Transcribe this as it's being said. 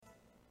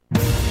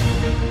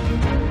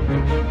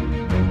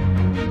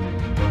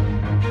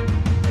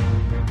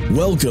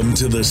Welcome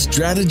to the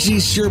Strategy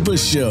Sherpa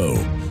Show,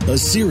 a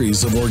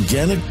series of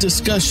organic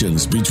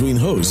discussions between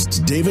hosts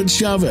David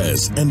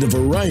Chavez and a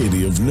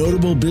variety of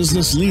notable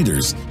business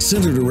leaders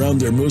centered around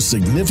their most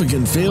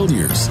significant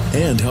failures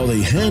and how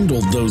they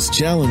handled those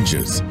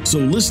challenges, so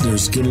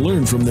listeners can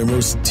learn from their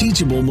most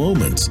teachable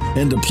moments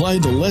and apply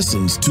the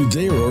lessons to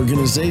their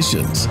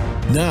organizations.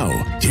 Now,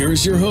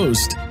 here's your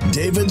host,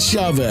 David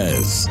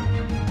Chavez.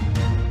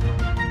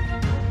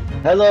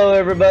 Hello,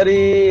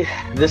 everybody.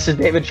 This is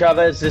David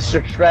Chavez. This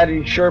is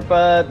Strategy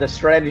Sherpa, the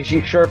Strategy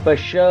Sherpa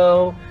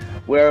Show,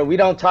 where we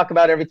don't talk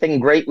about everything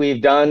great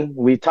we've done.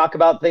 We talk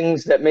about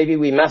things that maybe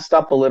we messed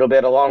up a little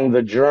bit along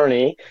the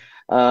journey.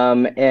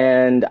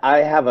 And I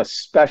have a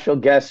special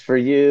guest for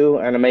you,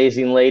 an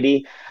amazing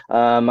lady.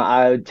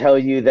 I would tell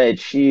you that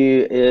she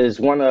is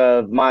one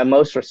of my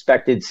most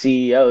respected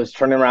CEOs,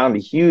 turning around a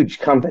huge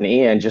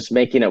company and just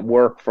making it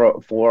work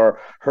for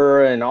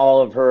her and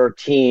all of her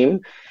team.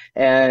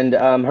 And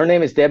her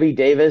name is Debi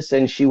Davis,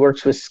 and she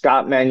works with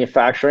Scott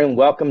Manufacturing.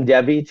 Welcome,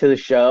 Debi, to the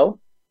show.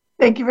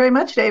 Thank you very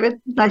much,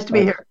 David. Nice to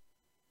be here.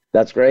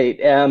 That's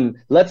great.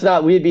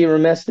 We'd be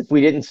remiss if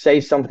we didn't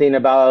say something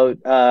about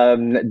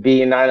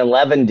being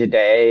 9/11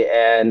 today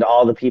and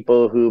all the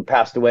people who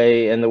passed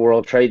away in the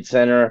World Trade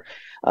Center.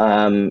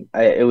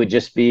 It would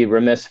just be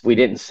remiss if we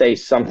didn't say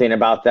something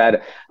about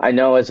that. I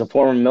know as a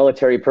former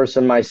military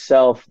person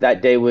myself,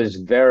 that day was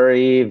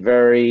very,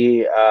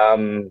 very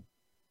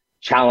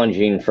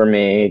challenging for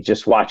me,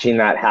 just watching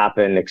that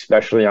happen,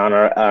 especially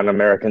on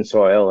American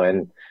soil.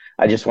 And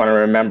I just want to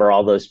remember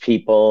all those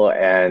people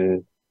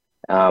and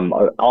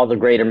all the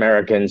great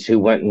Americans who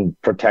went and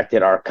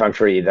protected our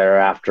country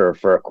thereafter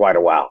for quite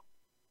a while.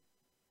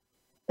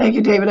 Thank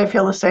you, David. I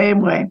feel the same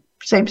way.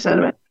 Same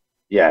sentiment.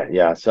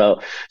 Yeah.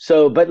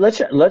 But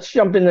let's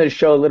jump into the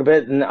show a little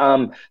bit, and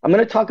I'm going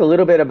to talk a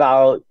little bit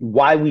about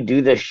why we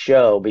do this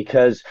show,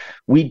 because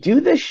we do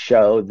this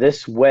show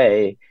this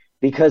way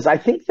because I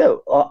think that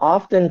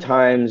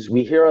oftentimes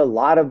we hear a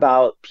lot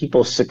about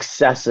people's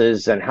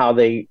successes and how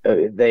they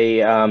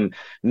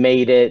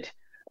made it.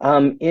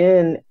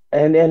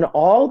 In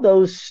all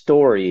those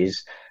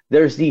stories,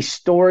 there's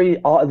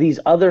all these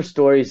other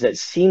stories that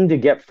seem to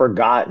get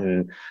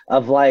forgotten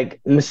of like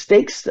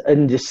mistakes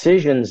and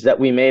decisions that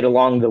we made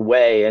along the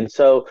way. And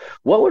so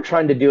what we're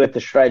trying to do at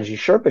the Strategy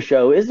Sherpa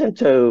Show isn't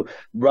to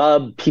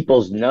rub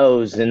people's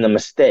nose in the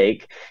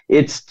mistake.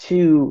 It's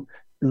to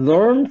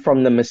learn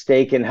from the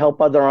mistake and help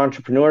other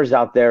entrepreneurs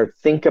out there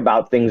think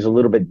about things a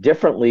little bit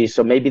differently,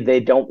 so maybe they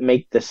don't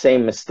make the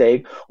same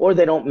mistake, or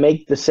they don't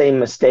make the same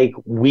mistake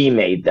we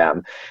made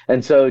them.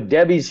 And so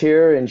Debi's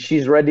here and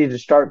she's ready to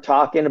start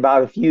talking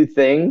about a few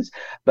things,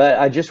 but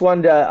I just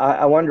wanted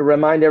to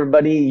remind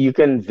everybody, you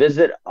can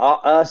visit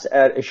us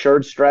at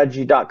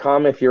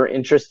assuredstrategy.com if you're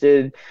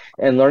interested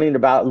in learning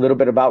about a little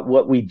bit about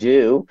what we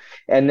do.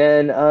 And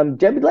then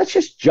Debi, let's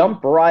just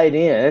jump right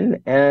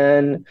in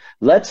and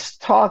let's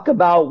talk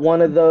about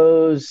one of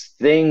those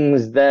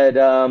things that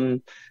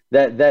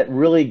that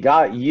really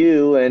got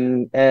you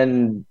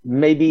and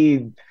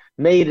maybe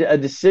made a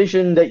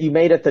decision that you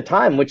made at the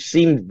time, which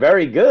seemed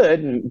very good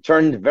and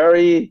turned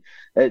very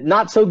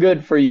not so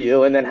good for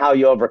you, and then how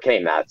you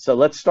overcame that. So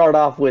let's start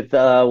off with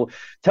tell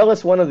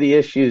us one of the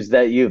issues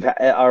that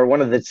or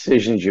one of the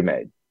decisions you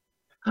made.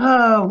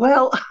 Oh,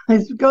 well,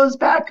 it goes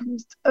back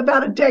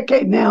about a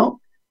decade now.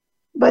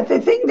 But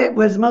the thing that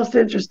was most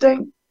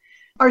interesting,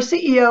 our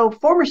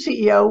former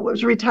CEO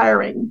was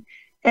retiring,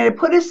 and it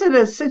put us in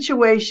a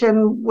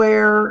situation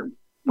where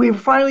we were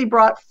finally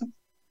brought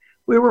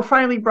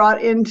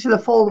into the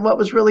fold of what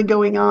was really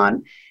going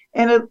on.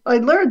 And I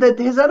learned that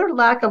his utter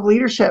lack of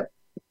leadership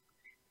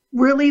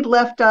really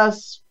left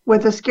us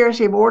with a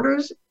scarcity of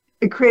orders.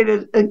 It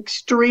created an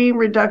extreme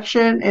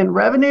reduction in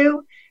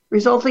revenue,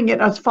 resulting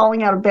in us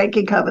falling out of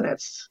banking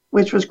covenants,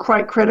 which was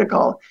quite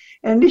critical,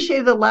 and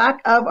initiated the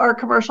lack of our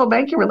commercial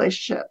banking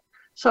relationship.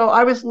 So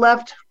I was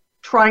left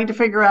trying to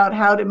figure out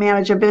how to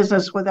manage a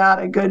business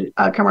without a good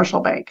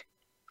commercial bank.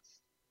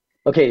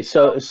 Okay,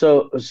 so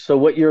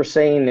what you're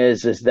saying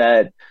is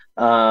that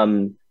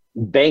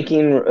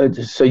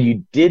banking. So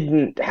you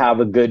didn't have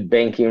a good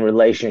banking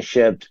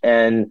relationship,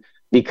 and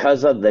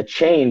because of the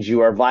change,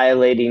 you are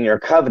violating your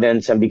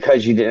covenants, and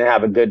because you didn't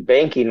have a good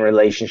banking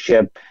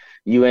relationship,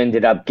 you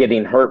ended up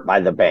getting hurt by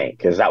the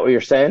bank. Is that what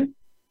you're saying?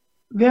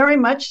 Very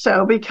much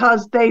so,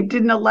 because they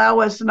didn't allow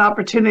us an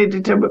opportunity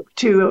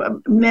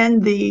to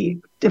mend the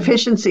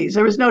deficiencies.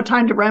 There was no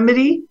time to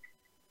remedy,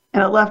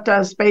 and it left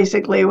us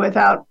basically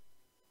without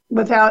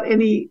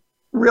any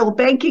real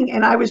banking.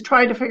 And I was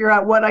trying to figure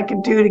out what I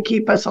could do to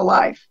keep us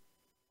alive.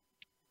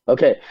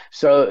 Okay,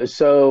 so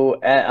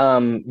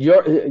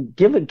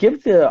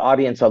give the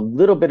audience a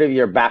little bit of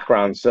your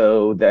background,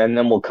 and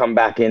then we'll come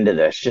back into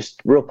this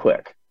just real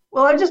quick.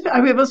 Well, I've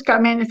been with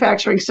Scott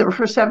Manufacturing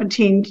for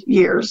 17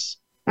 years.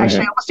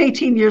 Actually, almost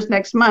 18 years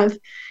next month.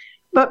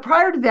 But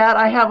prior to that,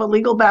 I have a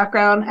legal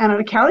background and an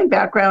accounting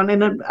background,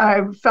 and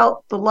I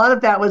felt a lot of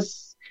that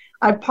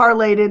I've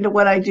parlayed into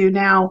what I do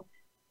now.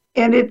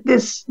 And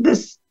this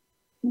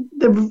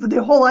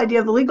the whole idea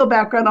of the legal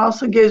background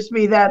also gives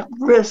me that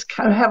risk.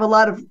 I have a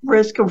lot of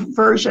risk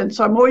aversion,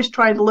 so I'm always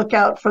trying to look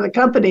out for the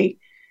company,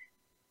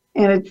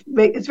 and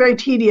it's very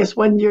tedious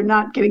when you're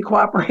not getting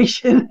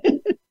cooperation.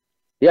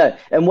 Yeah,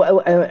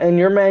 and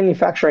your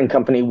manufacturing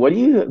company, what do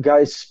you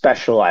guys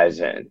specialize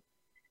in?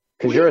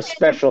 Because you're a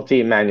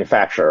specialty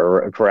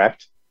manufacturer,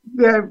 correct?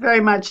 Very,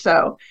 very much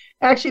so.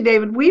 Actually,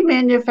 David, we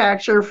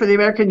manufacture for the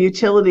American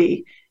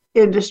utility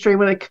industry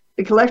with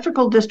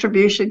electrical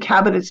distribution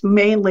cabinets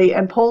mainly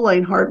and pole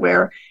line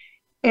hardware.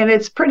 And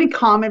it's pretty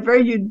common,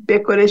 very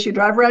ubiquitous. You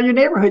drive around your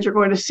neighborhood, you're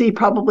going to see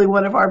probably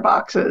one of our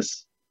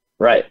boxes.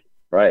 Right,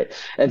 right.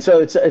 And so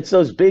it's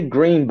those big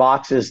green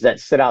boxes that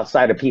sit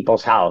outside of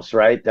people's house,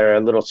 right? There are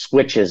little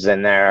switches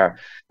in there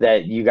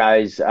that you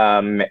guys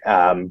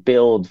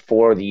build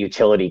for the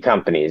utility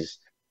companies,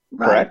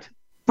 correct?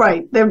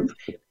 Right.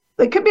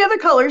 They could be other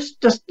colors.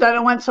 Just I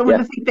don't want someone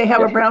to think they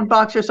have a brown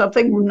box or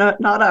something.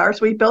 Not ours.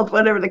 We build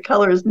whatever the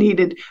color is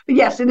needed. But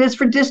yes, it is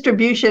for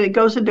distribution. It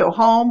goes into a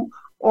home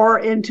or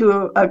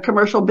into a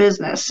commercial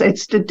business.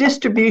 It's the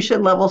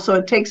distribution level, so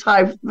it takes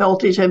high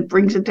voltage and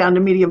brings it down to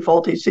medium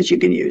voltage that you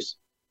can use.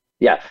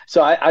 Yeah.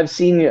 So I've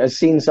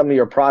seen some of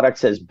your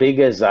products as big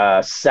as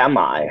a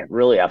semi,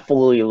 really a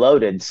fully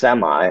loaded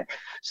semi.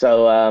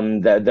 So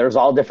there's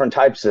all different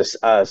types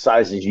of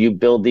sizes. You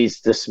build the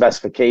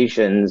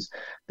specifications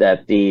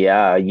that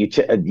the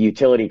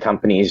utility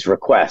companies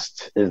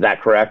request. Is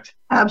that correct?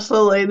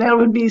 Absolutely. That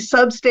would be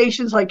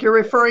substations like you're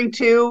referring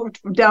to,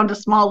 down to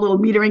small little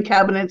metering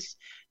cabinets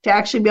to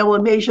actually be able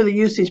to measure the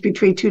usage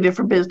between two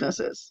different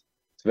businesses.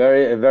 It's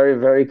very, very,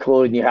 very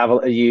cool. And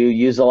you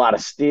use a lot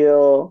of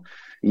steel.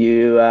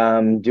 You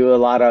do a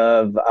lot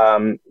of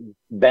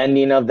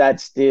bending of that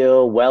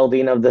steel,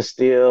 welding of the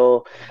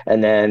steel,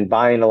 and then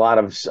buying a lot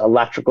of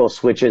electrical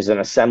switches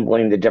and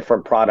assembling the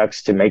different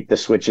products to make the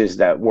switches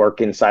that work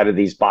inside of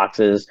these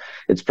boxes.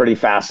 It's pretty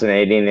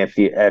fascinating. If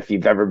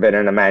you've ever been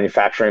in a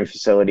manufacturing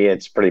facility,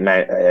 it's pretty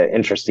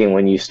interesting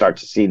when you start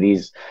to see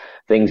these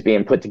things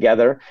being put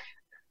together.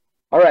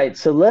 All right,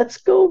 so let's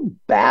go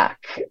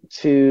back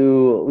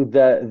to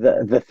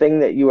the thing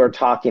that you are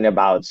talking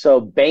about.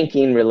 So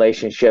banking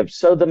relationships.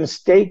 So the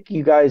mistake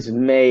you guys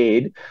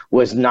made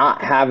was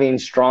not having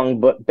strong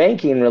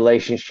banking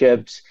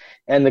relationships,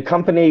 and the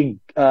company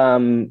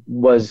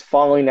was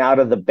falling out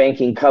of the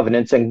banking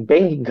covenants. And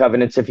banking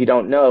covenants, if you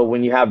don't know,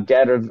 when you have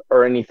debt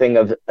or anything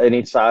of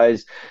any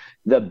size,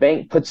 the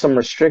bank puts some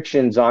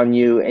restrictions on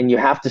you, and you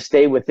have to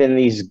stay within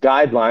these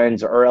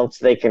guidelines, or else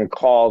they can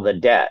call the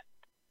debt.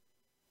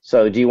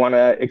 So do you want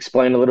to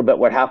explain a little bit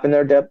what happened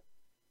there, Deb?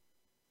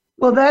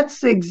 Well,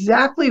 that's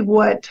exactly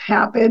what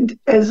happened.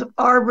 As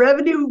our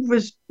revenue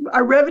was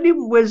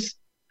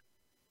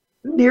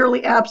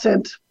nearly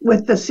absent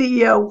with the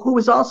CEO, who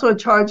was also in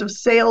charge of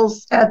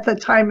sales at the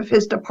time of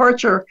his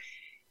departure.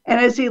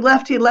 And as he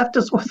left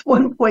us with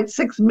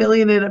 1.6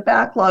 million in a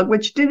backlog,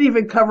 which didn't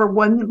even cover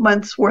 1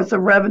 month's worth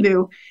of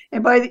revenue.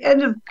 And by the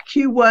end of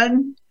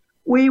Q1,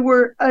 we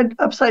were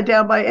upside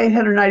down by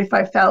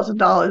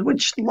 $895,000,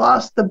 which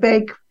lost the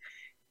bank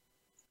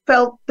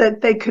felt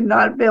that they could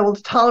not be able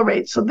to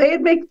tolerate. So they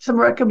had made some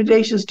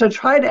recommendations to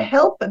try to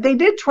help, but they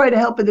did try to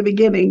help in the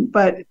beginning,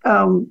 but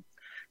some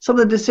of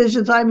the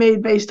decisions I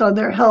made based on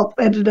their help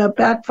ended up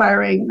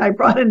backfiring. I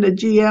brought in a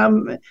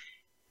GM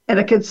and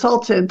a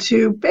consultant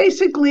to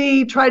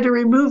basically try to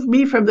remove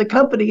me from the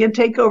company and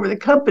take over the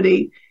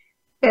company.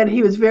 And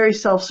he was very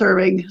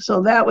self-serving.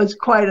 So that was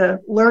quite a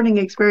learning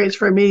experience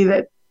for me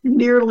that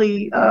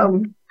nearly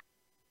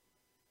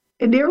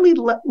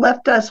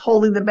left us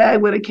holding the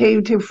bag when it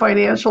came to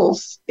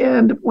financials.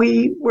 And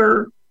we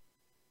were,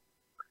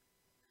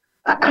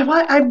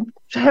 I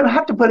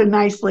have to put it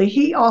nicely,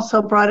 he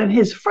also brought in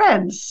his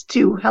friends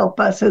to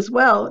help us as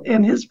well.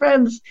 And his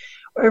friends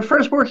were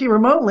first working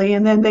remotely,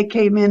 and then they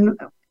came in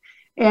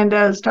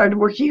and started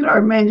working in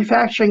our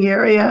manufacturing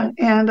area.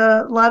 And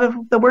a lot of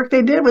the work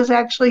they did was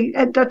actually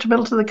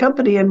detrimental to the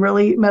company and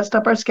really messed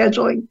up our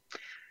scheduling.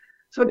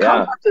 So it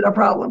compounded our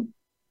problem.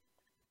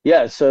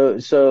 Yeah. So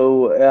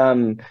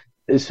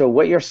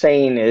what you're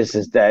saying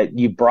is that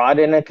you brought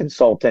in a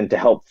consultant to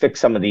help fix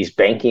some of these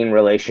banking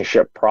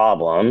relationship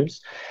problems.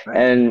 Right.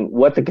 And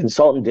what the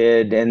consultant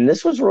did, and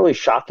this was really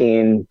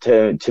shocking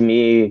to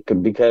me,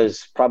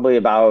 because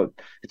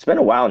it's been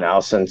a while now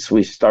since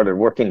we started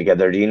working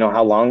together. Do you know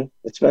how long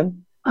it's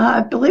been?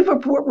 I believe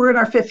we're in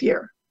our 5th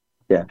year.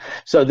 Yeah.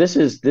 So this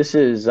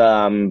is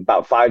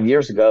about 5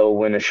 years ago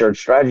when Assured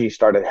Strategy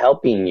started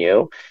helping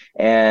you.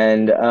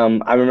 And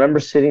I remember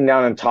sitting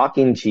down and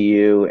talking to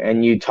you,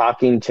 and you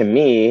talking to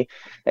me,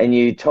 and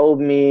you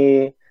told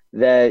me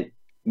that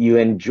you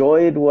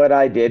enjoyed what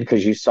I did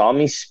because you saw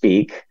me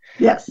speak.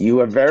 Yes. You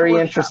were very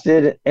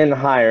interested in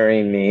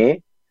hiring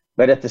me,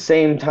 but at the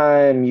same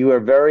time, you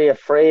were very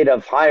afraid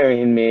of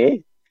hiring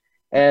me.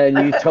 And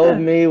you told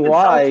me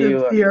why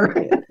you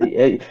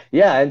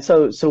yeah. And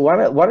so why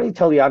don't you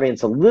tell the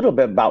audience a little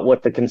bit about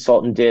what the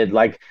consultant did,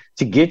 like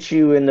to get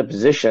you in the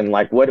position,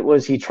 like what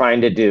was he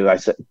trying to do? I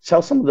said,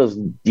 tell some of those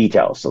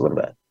details a little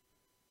bit.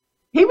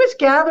 He was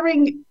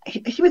gathering.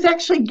 He was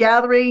actually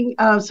gathering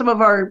some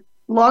of our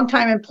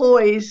longtime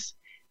employees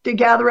to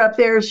gather up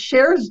their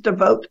shares to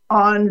vote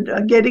on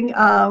getting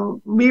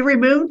me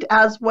removed,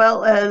 as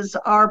well as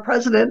our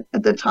president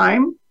at the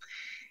time.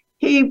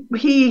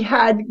 He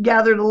had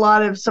gathered a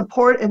lot of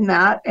support in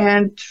that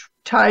and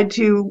tried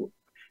to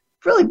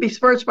really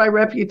besmirch my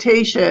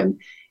reputation.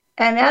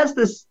 And as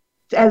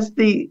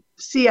the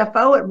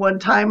CFO at one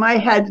time, I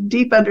had a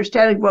deep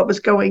understanding of what was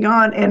going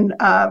on and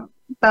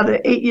about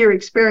an 8-year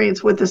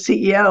experience with the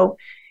CEO.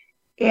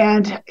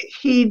 And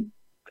he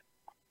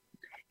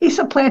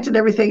supplanted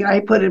everything I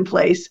put in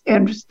place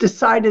and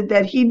decided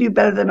that he knew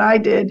better than I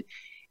did.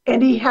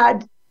 And he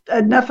had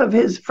enough of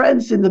his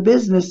friends in the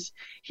business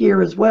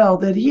here as well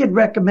that he had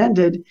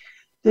recommended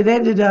that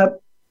ended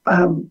up,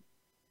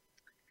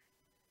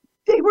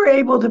 they were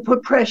able to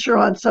put pressure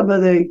on some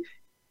of the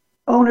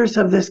owners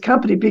of this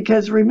company,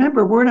 because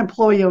remember, we're an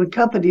employee-owned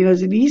company, and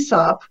as an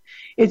ESOP,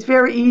 it's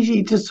very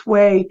easy to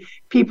sway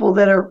people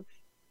that are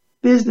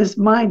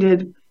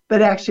business-minded,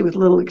 but actually with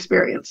little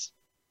experience.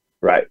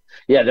 Right.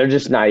 Yeah, they're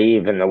just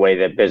naive in the way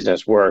that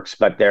business works,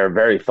 but they're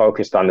very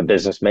focused on the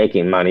business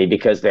making money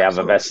because they have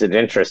a vested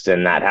interest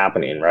in that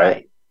happening,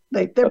 right?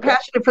 They're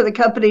passionate for the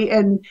company,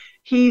 and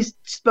he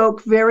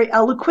spoke very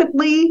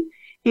eloquently.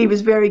 He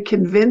was very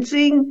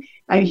convincing.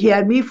 He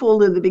had me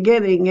fooled in the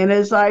beginning, and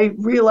as I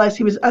realized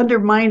he was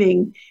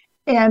undermining,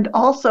 and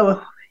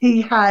also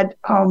he had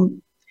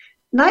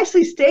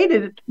nicely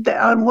stated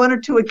that on one or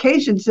two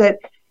occasions that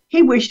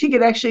he wished he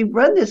could actually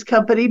run this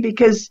company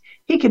because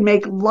he could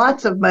make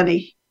lots of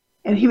money.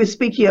 And he was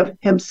speaking of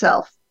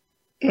himself.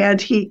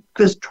 And he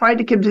was trying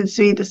to convince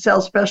me to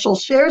sell special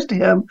shares to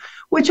him,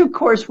 which of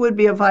course would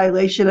be a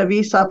violation of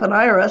ESOP and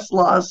IRS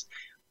laws.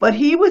 But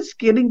he was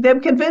getting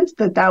them convinced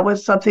that that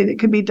was something that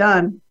could be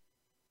done.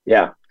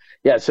 Yeah.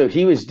 Yeah. So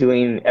he was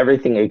doing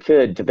everything he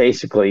could to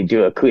basically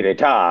do a coup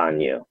d'etat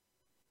on you.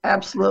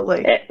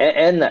 Absolutely.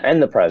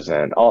 And the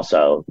president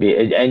also.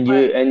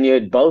 And you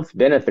had both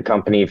been at the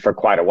company for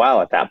quite a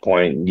while at that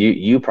point.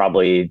 You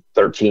probably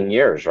 13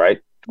 years, right?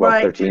 12,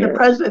 right. 13 the years.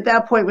 President at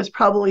that point was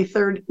probably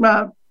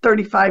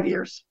 35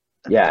 years.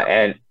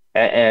 Yeah.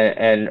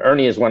 And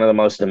Ernie is one of the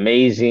most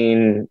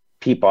amazing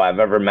people I've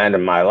ever met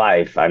in my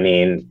life. I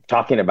mean,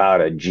 talking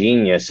about a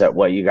genius at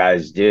what you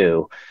guys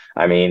do.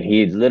 I mean,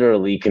 he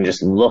literally can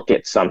just look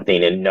at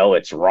something and know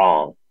it's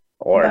wrong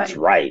or it's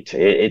right.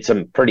 It's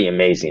a pretty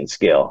amazing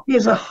skill. He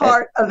is the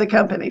heart of the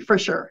company for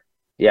sure.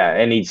 Yeah.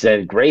 And he's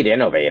a great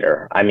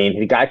innovator. I mean,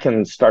 the guy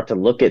can start to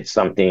look at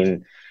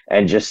something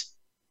and just,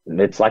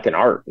 it's like an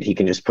art. He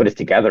can just put it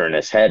together in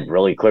his head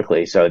really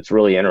quickly. So it's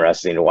really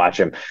interesting to watch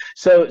him.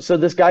 So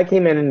this guy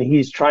came in and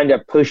he's trying to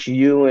push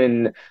you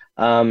and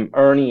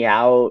Ernie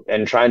out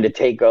and trying to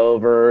take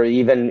over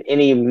even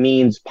any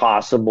means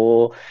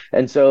possible.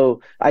 And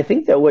so I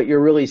think that what you're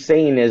really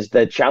saying is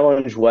the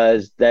challenge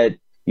was that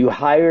you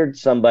hired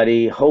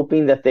somebody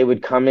hoping that they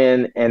would come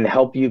in and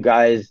help you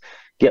guys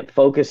get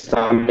focused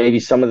on maybe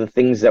some of the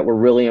things that were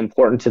really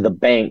important to the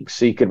bank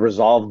so you could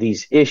resolve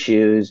these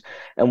issues.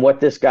 And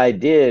what this guy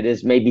did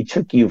is maybe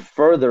took you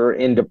further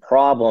into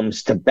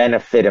problems to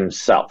benefit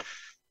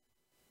himself.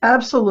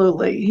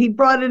 Absolutely. He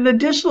brought in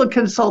additional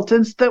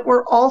consultants that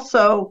were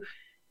also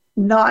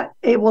not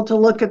able to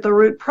look at the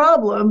root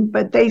problem,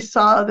 but they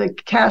saw the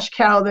cash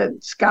cow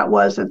that Scott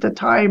was at the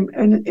time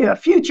and a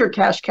future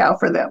cash cow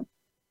for them.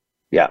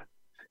 Yeah.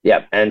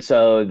 Yeah. And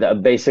so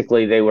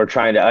basically they were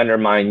trying to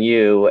undermine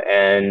you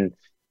and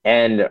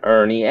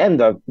Ernie and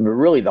the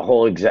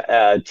whole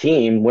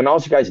team when all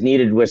you guys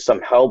needed was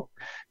some help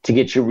to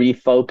get you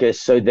refocused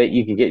so that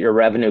you could get your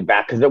revenue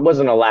back, because there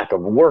wasn't a lack of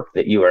work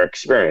that you were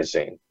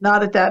experiencing.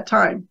 Not at that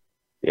time.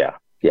 Yeah.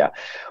 Yeah.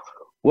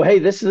 Well, hey,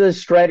 this is the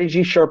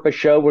Strategy Sherpa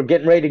Show. We're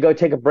getting ready to go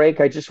take a break.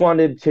 I just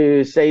wanted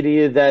to say to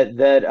you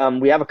that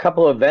we have a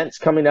couple of events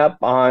coming up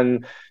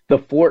on the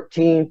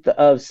 14th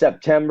of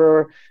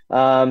September.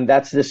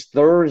 That's this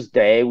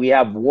Thursday. We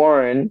have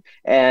Warren,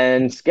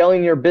 and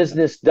scaling your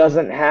business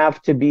doesn't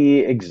have to be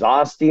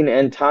exhausting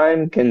and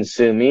time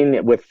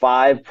consuming, with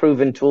 5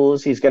 proven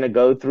tools he's going to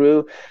go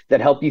through that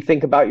help you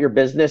think about your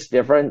business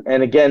different.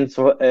 And again,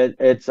 so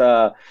it's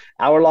a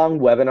hour-long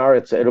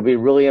webinar. It'll be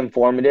really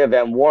informative.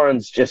 And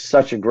Warren's just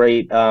such a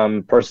great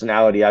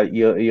personality.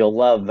 You'll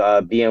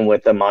love being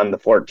with him on the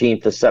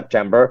 14th of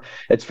September.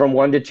 It's from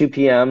 1 to 2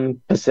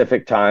 p.m.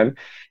 Pacific time.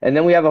 And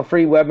then we have a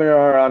free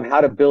webinar on how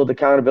to build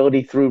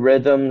accountability through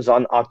rhythms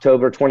on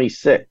October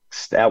 26th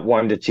at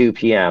 1 to 2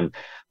 p.m.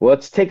 Well,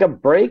 let's take a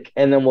break,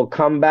 and then we'll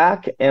come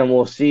back, and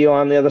we'll see you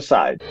on the other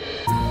side.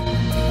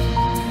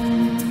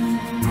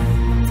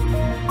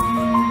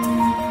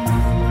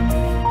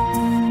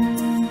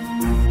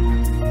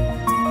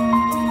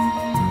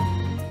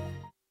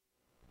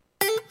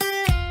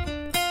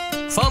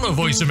 Follow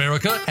Voice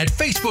America at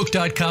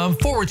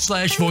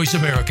Facebook.com/Voice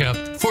America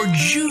for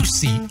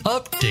juicy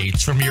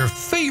updates from your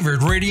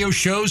favorite radio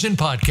shows and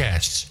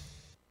podcasts.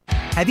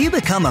 Have you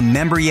become a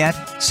member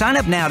yet? Sign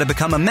up now to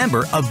become a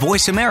member of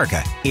Voice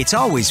America. It's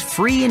always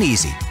free and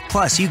easy.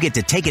 Plus, you get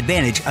to take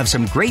advantage of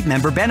some great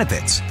member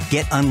benefits.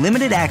 Get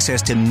unlimited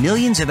access to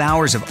millions of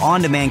hours of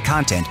on-demand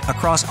content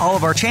across all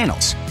of our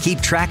channels. Keep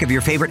track of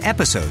your favorite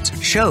episodes,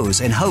 shows,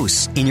 and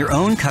hosts in your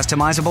own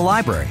customizable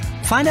library.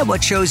 Find out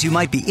what shows you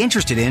might be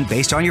interested in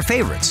based on your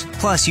favorites.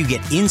 Plus, you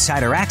get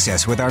insider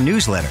access with our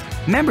newsletter.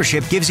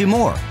 Membership gives you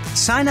more.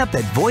 Sign up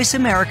at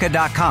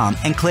voiceamerica.com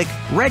and click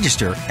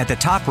register at the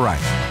top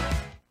right.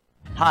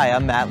 Hi,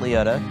 I'm Matt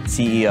Liotta,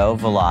 CEO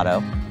of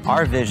Volato.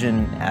 Our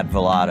vision at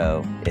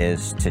Volato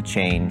is to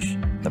change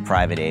the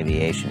private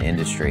aviation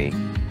industry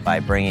by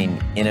bringing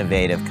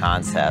innovative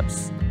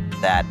concepts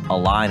that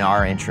align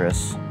our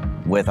interests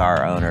with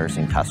our owners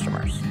and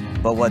customers.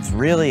 But what's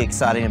really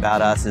exciting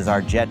about us is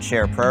our Jet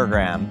Share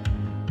program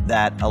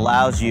that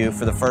allows you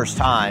for the first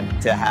time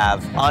to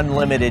have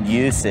unlimited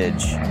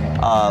usage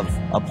of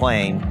a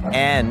plane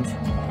and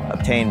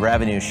obtain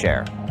revenue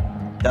share.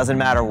 Doesn't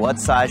matter what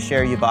size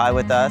share you buy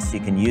with us, you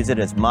can use it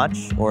as much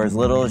or as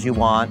little as you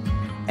want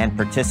and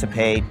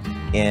participate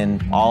in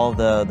all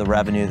of the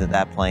revenue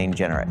that plane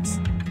generates.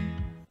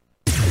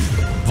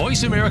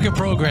 Voice America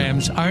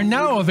programs are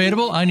now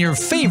available on your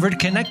favorite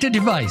connected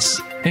device,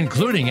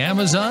 including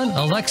Amazon,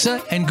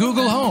 Alexa, and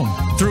Google Home.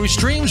 Through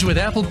streams with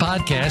Apple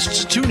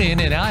Podcasts, TuneIn,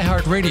 and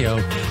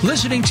iHeartRadio,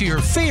 listening to your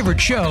favorite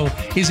show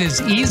is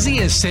as easy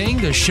as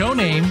saying the show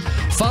name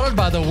followed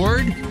by the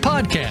word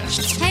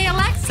podcast. Hey,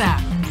 Alexa,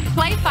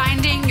 play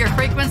Finding Your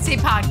Frequency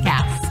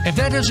podcast. If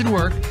that doesn't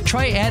work,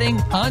 try adding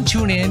on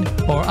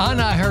TuneIn or on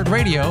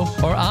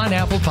iHeartRadio or on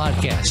Apple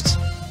Podcasts.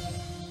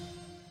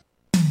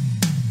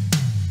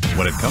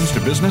 When it comes to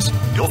business,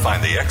 you'll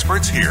find the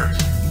experts here.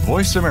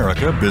 Voice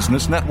America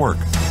Business Network.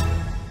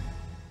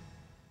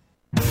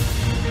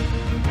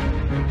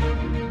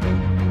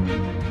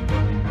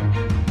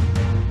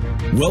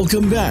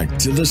 Welcome back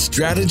to the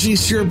Strategy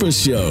Sherpa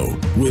Show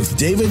with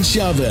David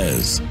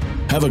Chavez.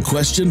 Have a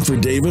question for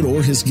David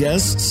or his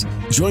guests?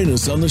 Join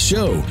us on the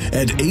show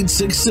at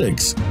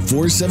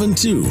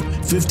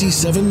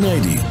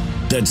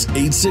 866-472-5790. That's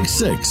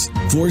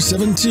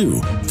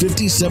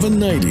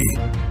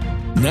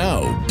 866-472-5790.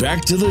 Now,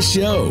 back to the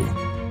show.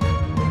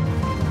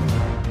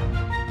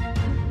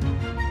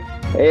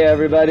 Hey,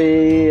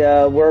 everybody.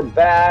 We're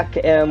back,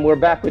 and we're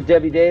back with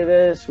Debi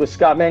Davis with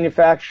Scott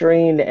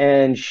Manufacturing,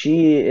 and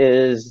she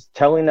is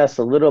telling us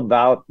a little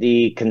about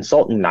the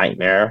consultant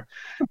nightmare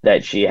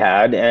that she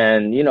had.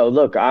 And, you know,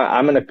 look,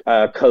 I'm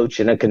a coach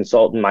and a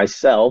consultant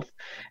myself,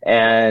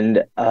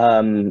 and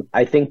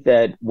I think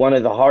that one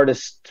of the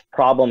hardest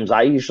problems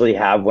I usually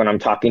have when I'm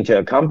talking to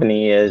a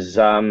company is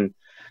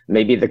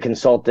maybe the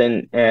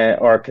consultant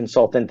or a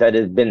consultant that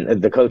has been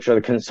the coach or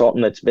the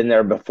consultant that's been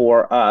there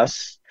before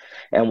us.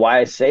 And why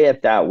I say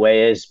it that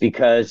way is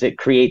because it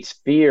creates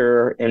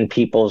fear in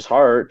people's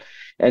heart.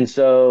 And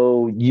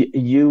so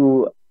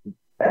you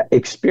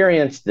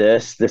experienced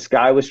this. This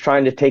guy was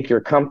trying to take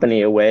your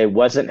company away,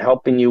 wasn't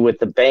helping you with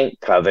the bank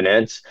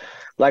covenants.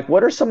 Like,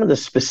 what are some of the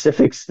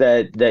specifics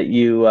that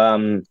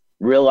you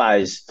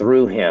realized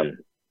through him?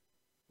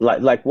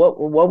 Like what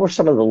were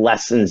some of the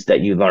lessons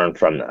that you learned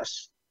from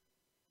this?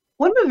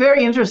 One of the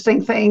very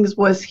interesting things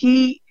was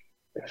he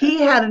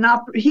had an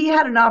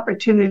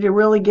opportunity to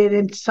really get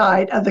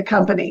inside of the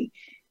company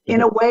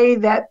in a way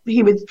that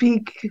he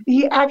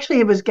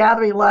actually was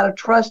gathering a lot of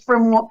trust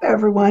from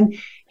everyone.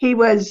 He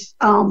was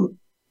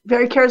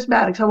very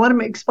charismatic. So I want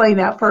to explain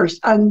that first.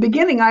 In the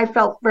beginning, I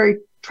felt very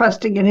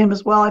trusting in him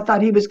as well. I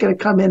thought he was going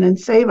to come in and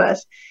save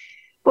us.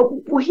 But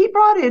he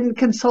brought in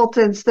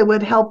consultants that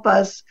would help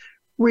us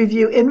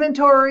review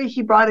inventory.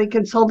 He brought in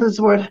consultants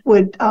that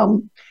would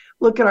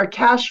look at our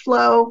cash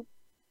flow.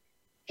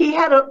 He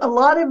had a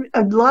lot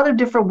of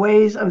different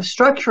ways of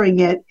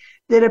structuring it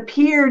that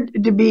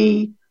appeared to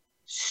be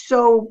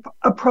so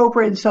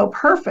appropriate and so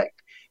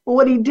perfect. But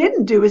what he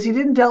didn't do is he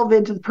didn't delve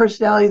into the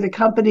personality of the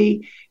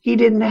company. He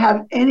didn't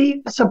have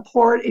any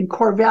support in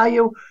core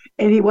value,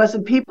 and he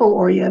wasn't people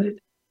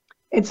oriented.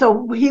 And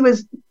so he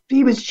was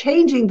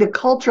changing the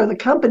culture of the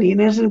company.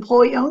 And as an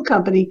employee-owned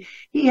company,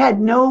 he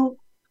had no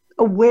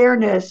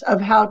awareness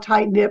of how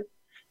tight-knit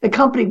the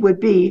company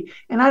would be.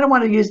 And I don't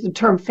want to use the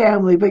term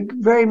family, but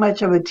very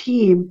much of a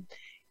team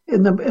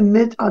on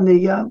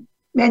the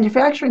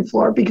manufacturing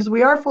floor, because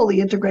we are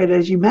fully integrated,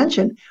 as you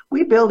mentioned.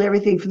 We build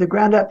everything from the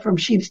ground up, from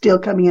sheet steel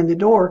coming in the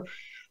door.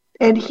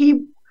 And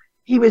he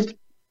was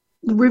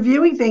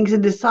reviewing things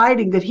and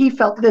deciding that he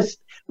felt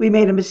we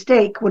made a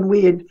mistake when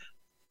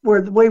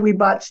the way we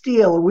bought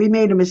steel, or we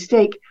made a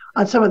mistake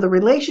on some of the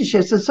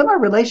relationships. And some of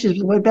our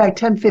relationships went back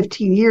 10,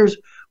 15 years.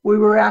 We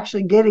were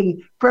actually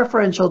getting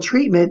preferential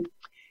treatment.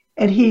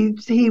 And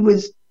he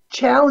was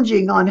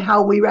challenging on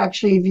how we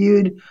actually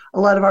viewed a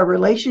lot of our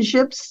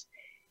relationships.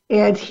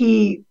 And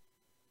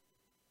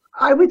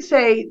I would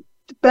say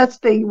the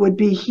best thing would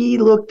be he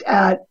looked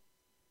at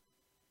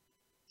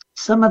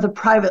some of the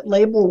private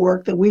label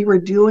work that we were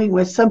doing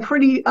with some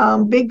pretty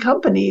big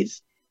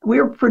companies. We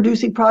were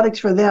producing products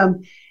for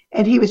them,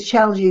 and he was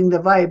challenging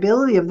the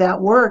viability of that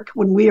work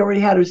when we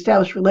already had an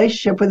established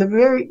relationship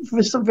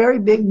with some very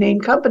big name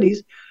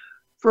companies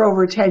for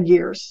over 10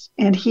 years.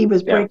 And he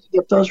was breaking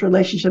up those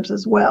relationships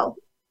as well.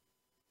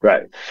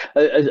 Right.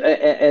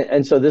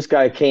 And so this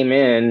guy came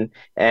in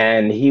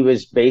and he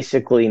was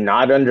basically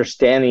not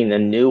understanding the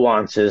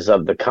nuances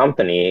of the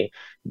company,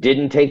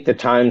 didn't take the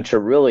time to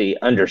really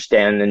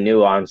understand the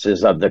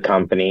nuances of the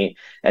company,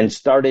 and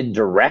started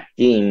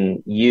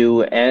directing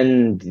you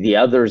and the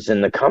others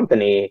in the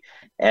company.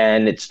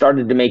 And it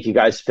started to make you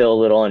guys feel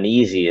a little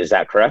uneasy. Is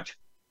that correct?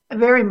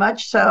 Very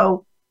much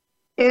so.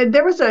 And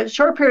there was a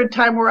short period of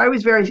time where I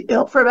was very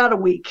ill for about a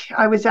week.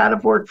 I was out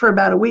of work for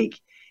about a week.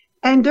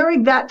 And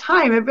during that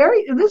time,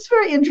 this is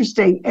very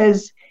interesting,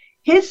 as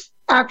his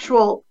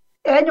actual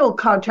annual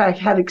contract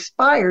had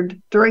expired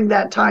during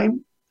that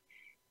time.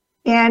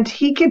 And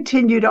he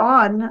continued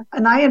on.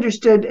 And I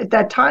understood at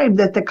that time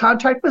that the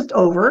contract was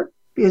over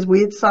because we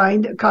had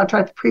signed a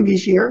contract the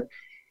previous year.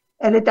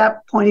 And at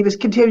that point, he was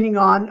continuing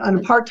on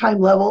a part-time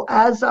level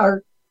as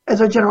our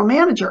general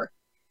manager.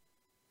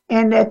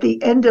 And at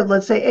the end of,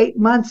 let's say, 8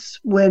 months,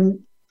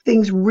 when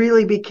things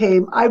really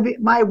became,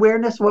 my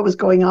awareness of what was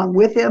going on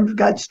with him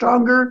got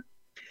stronger.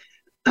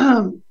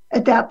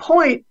 At that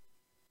point,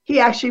 he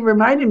actually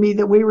reminded me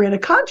that we were in a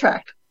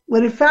contract,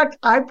 when in fact,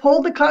 I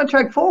pulled the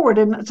contract forward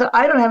and said,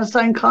 I don't have a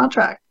signed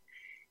contract.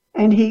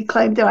 And he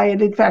claimed that I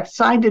had in fact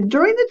signed it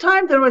during the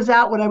time that it was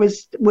out when I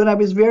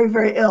was very,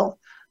 very ill.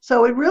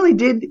 So it really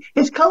did,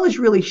 his colors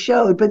really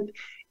showed, but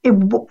it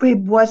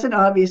wasn't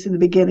obvious in the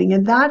beginning.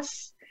 And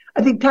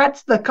I think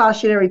that's the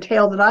cautionary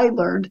tale that I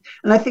learned.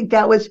 And I think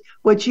that was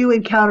what you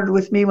encountered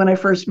with me when I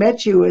first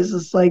met you, is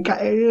it's like,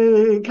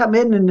 come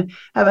in and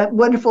have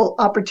wonderful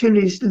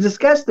opportunities to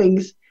discuss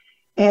things.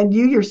 And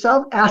you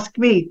yourself asked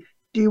me,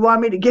 do you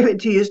want me to give it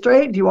to you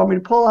straight? Do you want me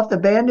to pull off the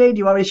Band-Aid? Do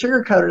you want me to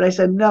sugarcoat it? I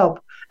said, no,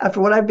 after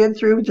what I've been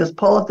through, just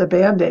pull off the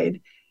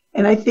Band-Aid.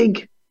 And I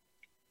think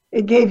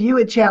it gave you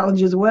a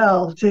challenge as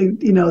well to,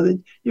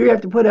 that you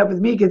have to put up with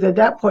me, because at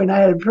that point I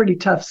had a pretty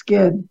tough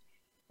skin.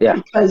 Yeah.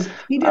 Because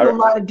he did a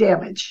lot of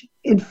damage.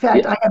 In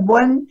fact, I had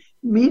one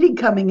meeting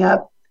coming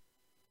up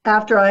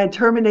after I had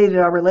terminated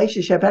our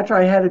relationship, after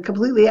I had it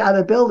completely out of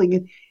the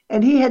building,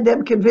 and he had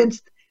them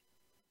convinced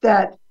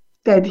that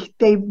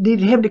they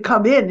needed him to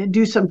come in and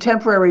do some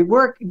temporary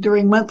work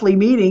during monthly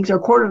meetings or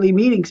quarterly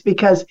meetings,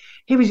 because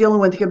he was the only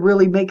one that could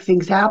really make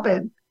things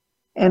happen.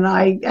 And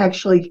I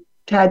actually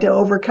had to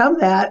overcome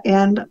that.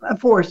 And of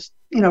course,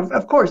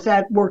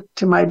 that worked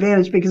to my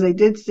advantage, because they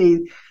did see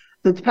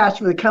that the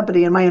passion for the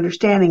company, and my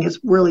understanding is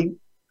really,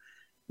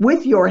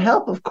 with your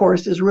help, of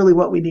course, is really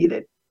what we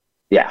needed.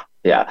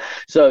 Yeah.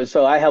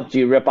 So I helped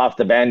you rip off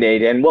the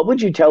Band-Aid. And what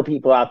would you tell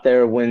people out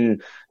there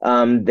when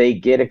they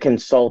get a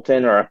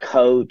consultant or a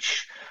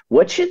coach?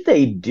 What should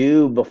they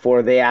do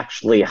before they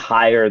actually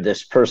hire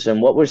this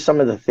person? What were some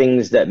of the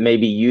things that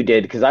maybe you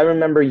did? Because I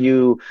remember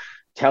you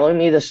telling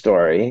me the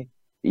story,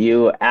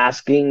 you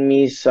asking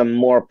me some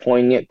more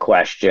poignant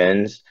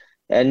questions,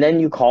 and then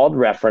you called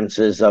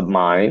references of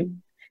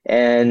mine.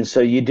 And so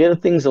you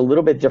did things a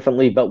little bit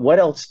differently, but what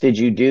else did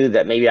you do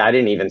that maybe I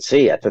didn't even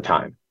see at the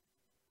time?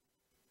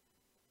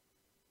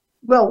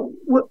 Well,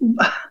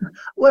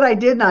 what I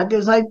did not do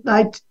is I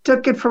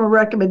took it from a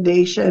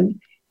recommendation.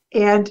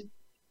 And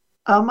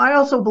I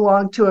also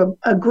belonged to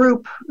a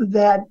group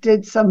that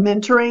did some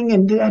mentoring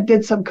and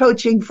did some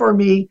coaching for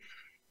me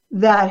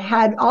that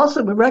had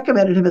also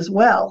recommended him as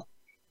well.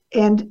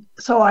 And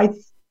so I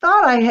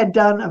thought I had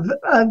done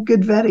a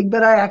good vetting,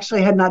 but I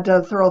actually had not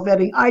done thorough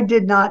vetting. I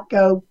did not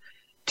go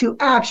to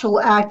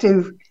actual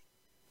active,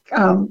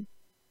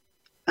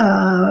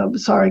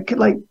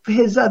 like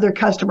his other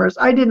customers.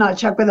 I did not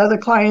check with other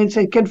clients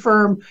and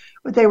confirm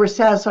what they were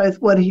satisfied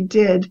with what he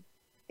did.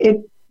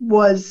 That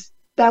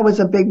was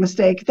a big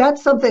mistake.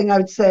 That's something I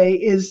would say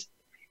is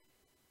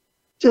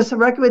just a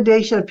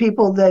recommendation of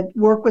people that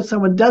work with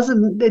someone.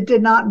 It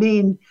did not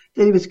mean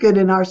that he was good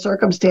in our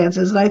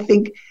circumstances. And I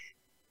think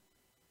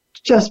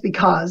just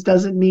because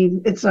doesn't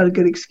mean it's not a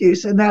good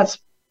excuse. And that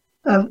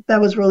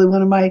was really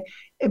one of my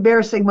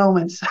embarrassing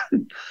moments.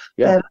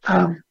 Yeah.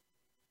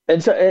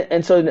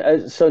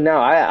 So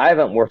now I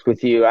haven't worked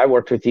with you. I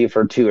worked with you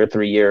for 2 or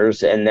 3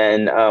 years, and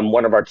then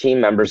one of our team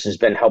members has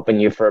been helping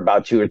you for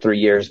about 2 or 3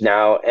 years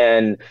now,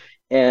 and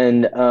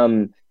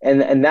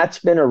that's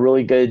been a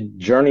really good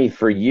journey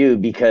for you,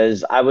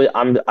 because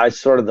I'm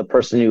sort of the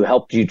person who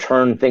helped you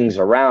turn things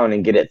around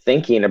and get it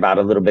thinking about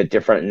a little bit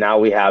different. And now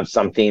we have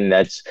something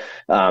that's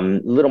a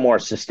little more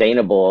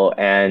sustainable,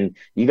 and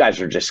you guys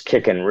are just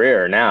kicking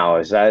rear now.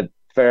 Is that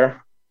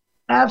fair?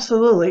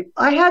 Absolutely.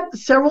 I had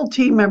several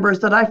team members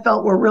that I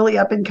felt were really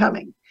up and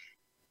coming.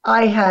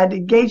 I had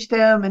engaged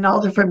them in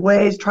all different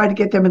ways, tried to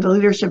get them into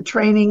leadership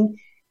training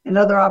and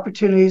other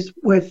opportunities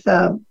with,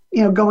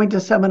 going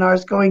to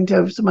seminars, going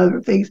to some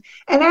other things.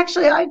 And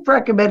actually, I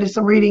recommended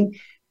some reading,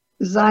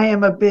 because I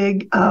am a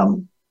big,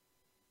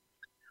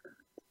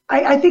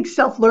 I think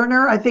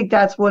self-learner. I think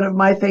that's one of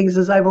my things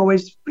is I've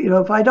always,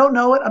 if I don't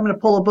know it, I'm going to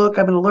pull a book,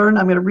 I'm going to learn,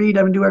 I'm going to read,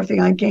 I'm going to do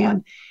everything I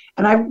can.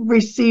 And I've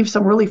received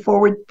some really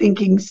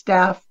forward-thinking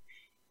staff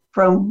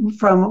from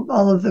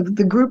all of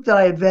the group that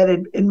I had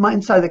vetted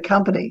inside the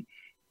company.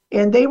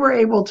 And they were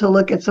able to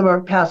look at some of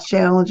our past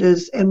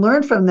challenges and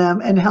learn from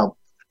them and help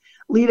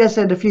lead us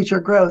into future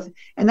growth.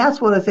 And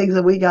that's one of the things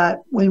that we got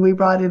when we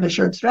brought in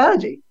Assured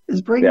Strategy,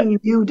 is bringing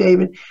you,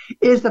 David,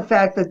 is the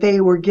fact that they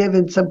were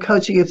given some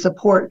coaching and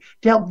support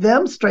to help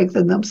them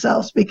strengthen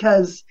themselves,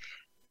 because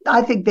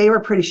I think they were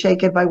pretty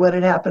shaken by what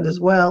had happened as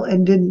well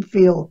and didn't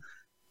feel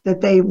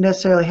that they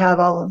necessarily have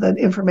all of the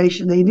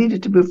information they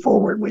needed to move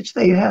forward, which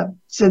they have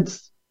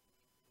since.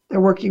 They're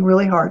working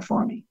really hard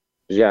for me.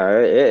 Yeah,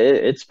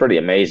 it's pretty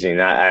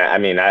amazing. I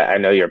mean, I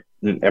know your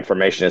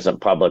information isn't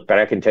public, but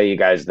I can tell you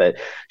guys that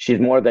she's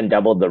more than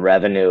doubled the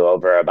revenue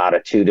over about a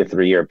 2 to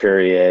 3 year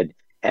period,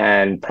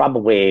 and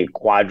probably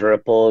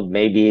quadrupled,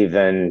 maybe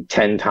even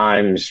 10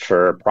 times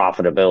for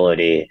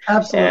profitability.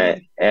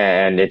 Absolutely.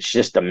 And it's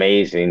just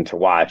amazing to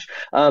watch.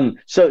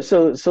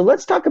 So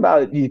let's talk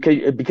about,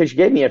 because you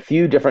gave me a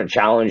few different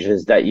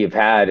challenges that you've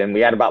had, and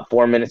we had about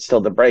 4 minutes till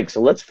the break.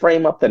 So let's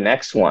frame up the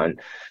next one.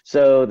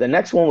 So the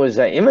next one was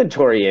an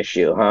inventory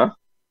issue, huh?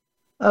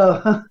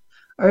 Oh,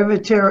 our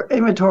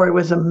inventory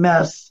was a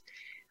mess.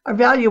 Our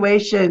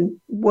valuation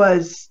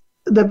was,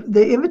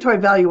 the inventory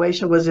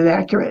valuation was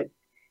inaccurate.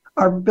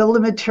 Our bill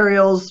of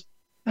materials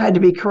had to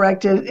be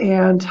corrected,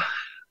 and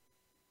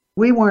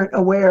we weren't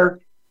aware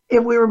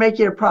if we were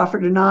making a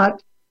profit or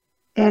not.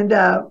 And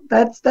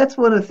that's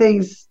one of the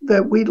things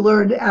that we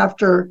learned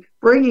after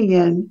bringing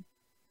in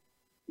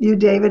you,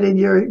 David, and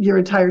your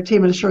entire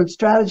team at Assured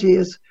Strategy,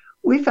 is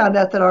we found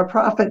out that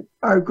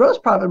our gross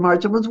profit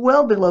margin was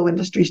well below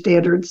industry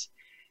standards,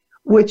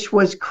 which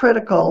was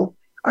critical.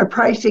 Our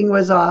pricing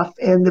was off,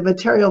 and the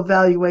material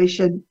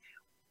valuation,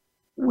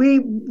 we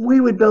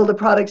would build a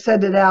product,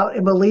 send it out,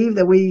 and believe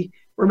that we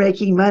were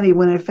making money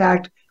when in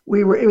fact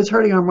it was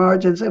hurting our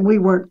margins, and we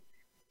weren't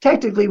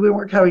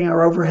covering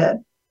our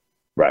overhead.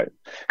 Right.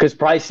 Because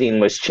pricing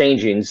was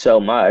changing so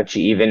much,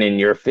 even in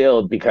your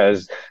field,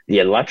 because the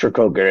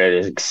electrical grid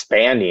is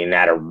expanding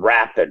at a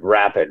rapid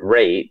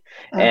rate.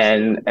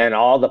 Absolutely. And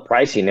all the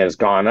pricing has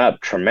gone up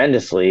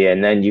tremendously.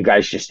 And then you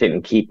guys just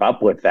didn't keep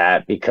up with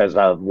that because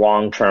of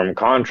long-term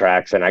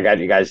contracts. And I got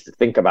you guys to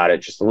think about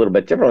it just a little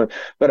bit differently.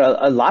 But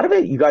a lot of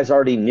it you guys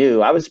already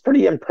knew. I was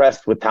pretty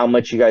impressed with how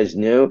much you guys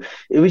knew.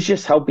 It was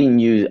just helping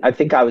you. I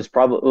think I was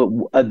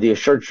probably, the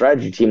Assured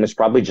Strategy team was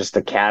probably just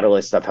a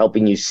catalyst of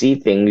helping you see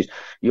things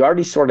you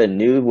already sort of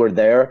knew were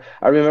there.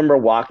 I remember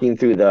walking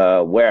through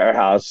the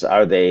warehouse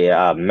or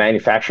the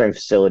manufacturing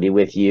facility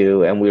with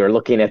you, and we were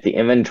looking at the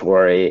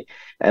inventory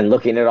and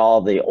looking at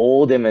all the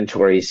old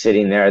inventory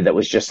sitting there that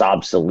was just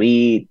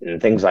obsolete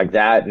and things like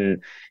that.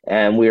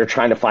 And we were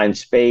trying to find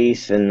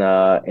space in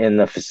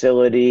the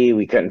facility.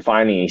 We couldn't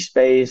find any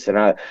space,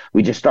 and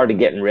we just started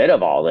getting rid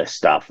of all this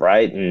stuff,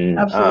 right? And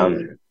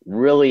absolutely.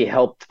 Really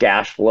helped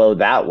cash flow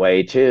that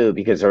way too,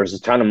 because there was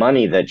a ton of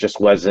money that just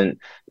wasn't,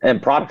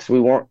 and products we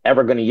weren't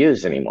ever going to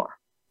use anymore.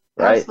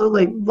 Right?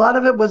 Absolutely. A lot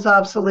of it was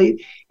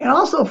obsolete. And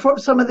also for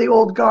some of the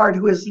old guard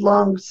who has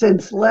long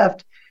since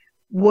left,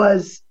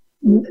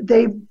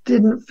 they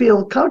didn't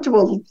feel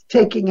comfortable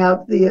taking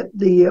out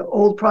the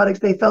old products.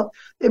 They felt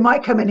they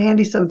might come in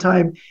handy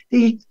sometime.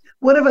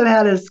 One of them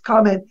had his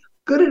comment,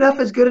 good enough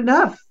is good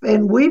enough.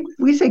 And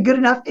we say good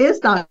enough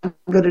is not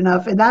good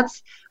enough. And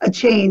that's a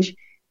change,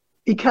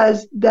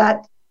 because the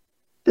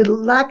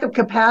lack of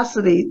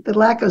capacity, the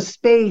lack of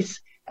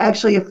space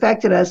actually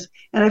affected us.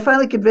 And I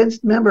finally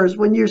convinced members,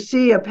 when you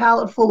see a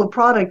pallet full of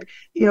product,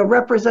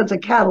 represents a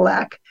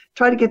Cadillac,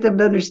 try to get them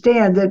to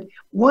understand that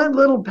one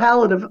little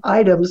pallet of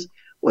items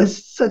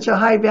was such a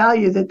high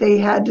value that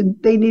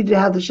they needed to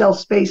have the shelf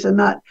space and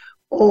not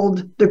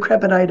old,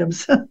 decrepit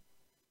items.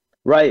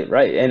 Right.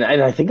 And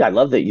I think I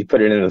love that you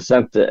put it in the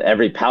sense that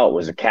every pallet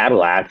was a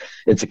Cadillac.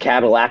 It's a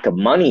Cadillac of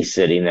money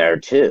sitting there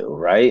too,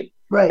 right?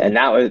 Right. And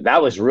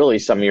that was really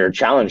some of your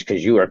challenge,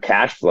 because you were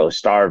cash flow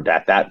starved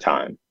at that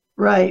time.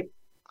 Right.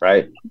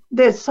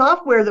 The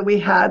software that we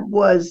had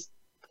was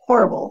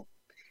horrible.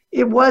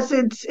 It was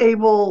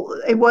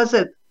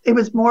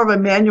more of a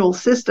manual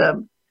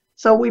system.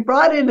 So we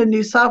brought in a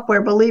new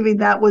software believing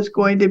that was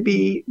going to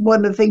be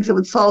one of the things that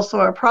would solve some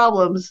of our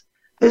problems.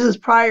 This is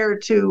prior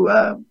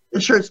to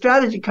Assured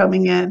Strategy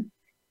coming in.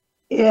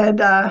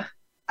 And I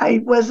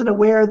wasn't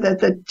aware that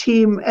the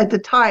team at the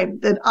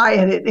time that I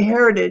had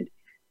inherited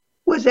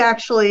was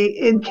actually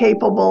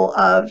incapable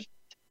of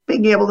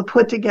being able to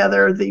put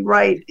together the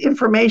right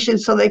information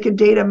so they could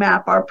data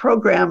map our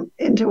program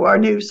into our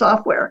new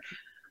software.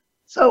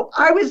 So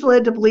I was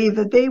led to believe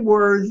that they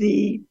were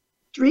the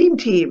dream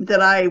team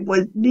that I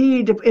would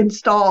need to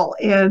install,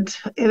 and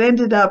it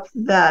ended up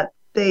that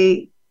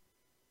they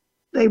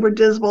were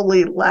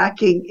dismally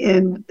lacking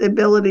in the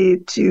ability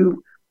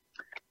to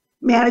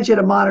manage in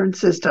a modern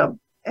system.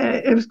 And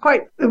it was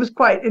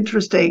quite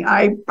interesting.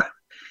 I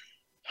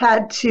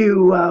had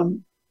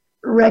to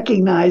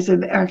recognize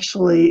and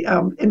actually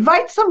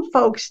invite some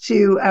folks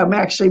to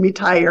actually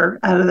retire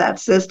out of that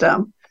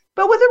system,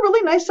 but with a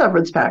really nice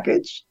severance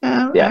package.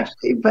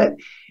 Actually, but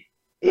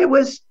it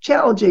was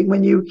challenging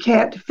when you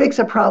can't fix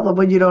a problem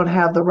when you don't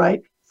have the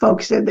right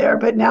folks in there.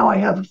 But now I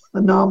have a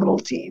phenomenal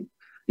team.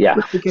 Yeah.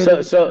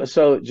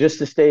 So just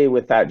to stay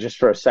with that just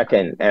for a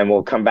second, and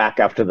we'll come back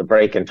after the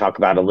break and talk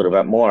about it a little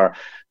bit more.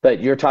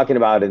 But you're talking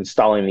about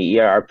installing the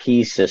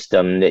ERP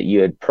system that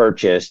you had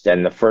purchased,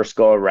 and the first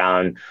go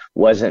around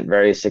wasn't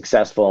very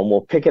successful. And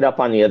we'll pick it up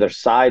on the other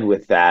side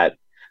with that.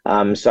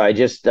 So I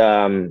just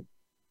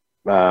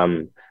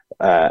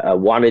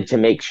wanted to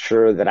make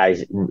sure that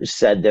I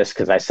said this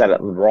because I said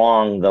it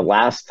wrong the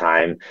last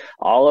time.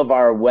 All of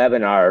our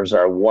webinars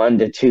are 1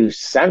 to 2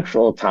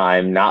 Central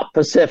Time, not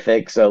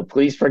Pacific. So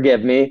please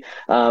forgive me.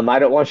 I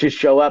don't want you to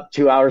show up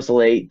 2 hours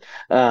late.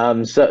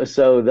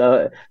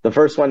 So the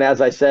first one, as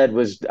I said,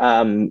 was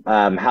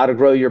how to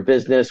grow your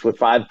business with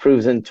 5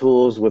 proven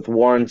tools with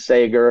Warren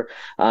Sager.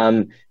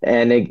 And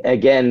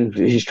again,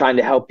 he's trying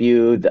to help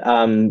you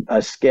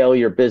scale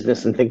your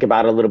business and think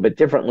about it a little bit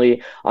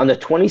differently. On the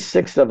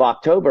 26th of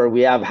October,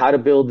 we have How to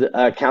Build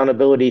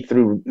Accountability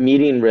Through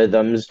Meeting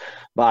Rhythms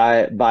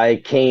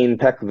by Kane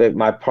Pekovic,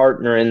 my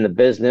partner in the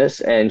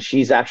business. And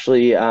she's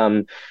actually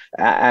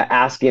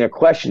asking a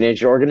question: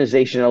 is your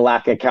organization a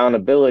lack of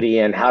accountability,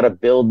 and how to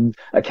build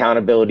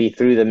accountability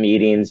through the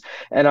meetings?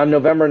 And on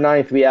November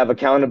 9th, we have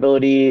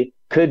Accountability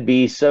Could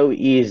Be So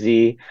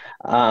Easy,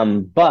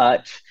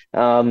 but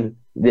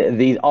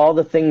all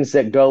the things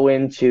that go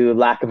into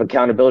lack of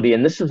accountability.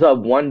 And this is a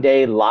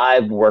one-day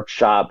live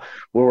workshop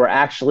where we're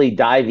actually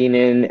diving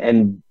in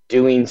and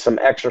doing some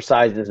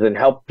exercises and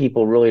help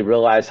people really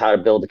realize how to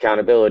build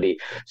accountability.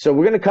 So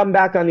we're going to come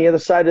back on the other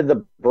side of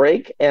the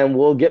break, and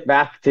we'll get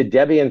back to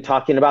Debbie and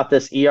talking about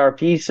this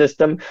ERP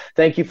system.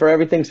 Thank you for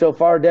everything so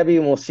far, Debbie,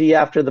 and we'll see you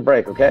after the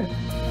break, okay?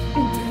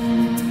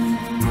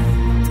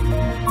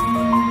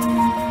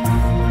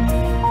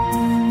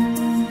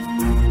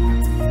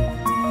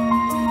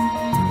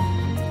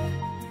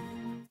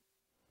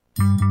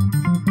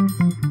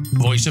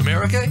 Voice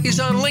America is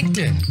on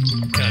LinkedIn.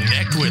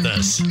 Connect with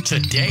us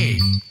today.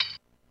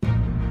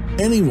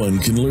 Anyone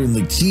can learn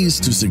the keys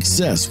to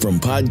success from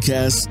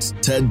podcasts,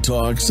 TED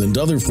Talks, and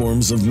other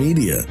forms of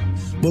media.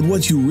 But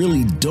what you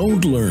really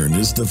don't learn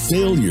is the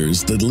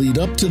failures that lead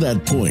up to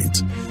that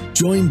point.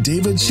 Join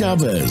David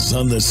Chavez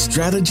on the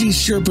Strategy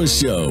Sherpa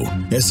Show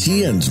as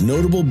he and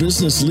notable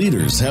business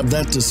leaders have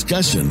that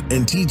discussion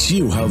and teach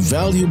you how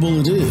valuable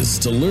it is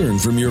to learn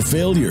from your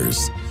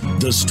failures.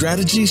 The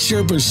Strategy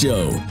Sherpa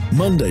Show,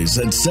 Mondays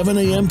at 7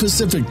 a.m.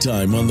 Pacific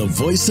Time on the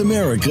Voice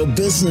America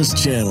Business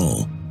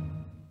Channel.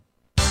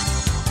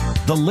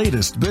 The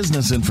latest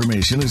business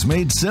information is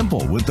made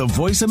simple with the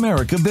Voice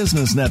America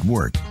Business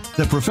Network.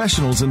 The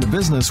professionals in the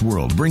business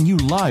world bring you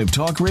live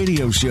talk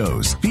radio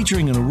shows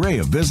featuring an array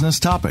of business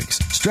topics,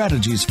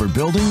 strategies for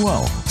building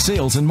wealth,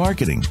 sales and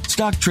marketing,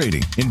 stock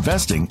trading,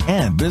 investing,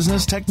 and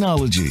business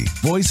technology.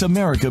 Voice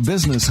America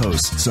Business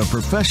hosts are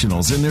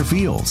professionals in their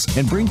fields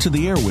and bring to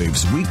the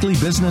airwaves weekly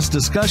business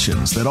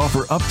discussions that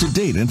offer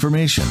up-to-date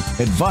information,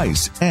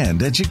 advice,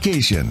 and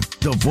education.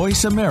 The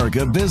Voice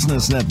America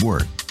Business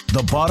Network.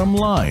 The bottom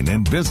line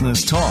in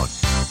business talk.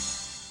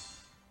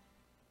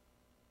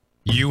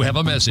 You have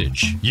a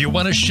message. You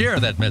want to share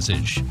that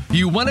message.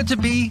 You want it to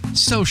be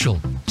social,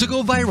 to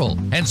go viral,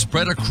 and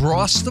spread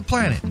across the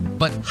planet.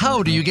 But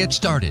how do you get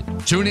started?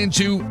 Tune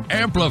into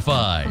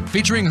Amplify,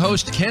 featuring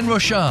host Ken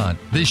Rochon.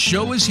 This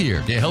show is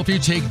here to help you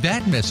take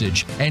that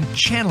message and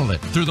channel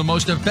it through the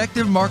most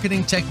effective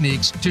marketing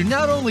techniques to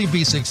not only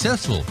be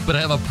successful, but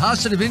have a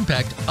positive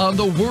impact on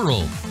the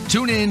world.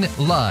 Tune in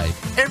live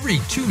every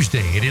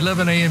Tuesday at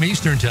 11 a.m.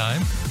 Eastern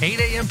Time, 8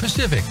 a.m.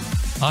 Pacific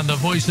on the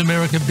Voice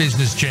America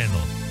Business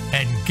Channel.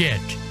 And get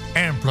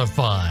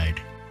amplified.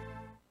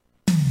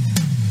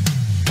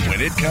 When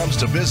it comes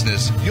to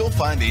business, you'll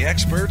find the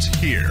experts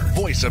here.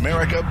 Voice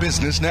America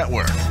Business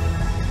Network.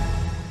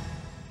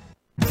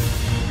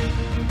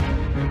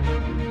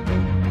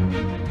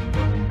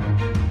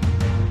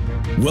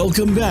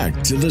 Welcome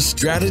back to the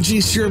Strategy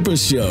Sherpa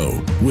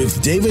Show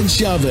with David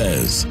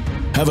Chavez.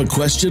 Have a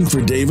question for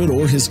David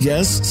or his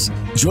guests?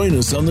 Join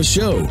us on the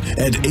show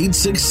at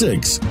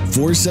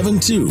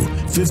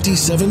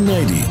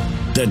 866-472-5790.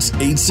 That's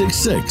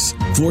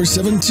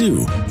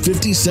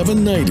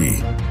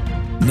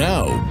 866-472-5790.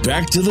 Now,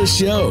 back to the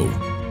show.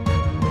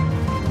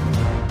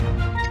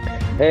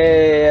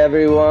 Hey,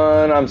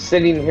 everyone. I'm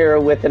sitting here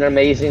with an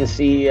amazing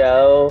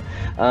CEO,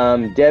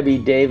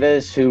 Debi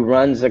Davis, who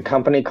runs a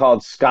company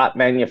called Scott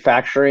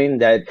Manufacturing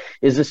that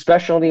is a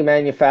specialty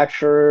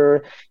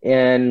manufacturer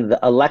in the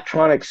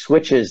electronic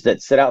switches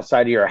that sit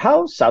outside of your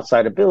house,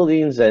 outside of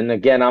buildings. And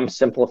again, I'm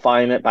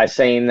simplifying it by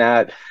saying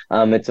that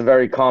it's a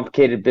very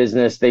complicated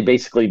business. They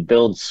basically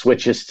build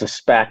switches to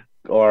spec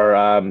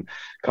or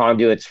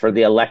conduits for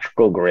the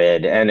electrical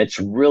grid. And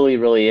it's really,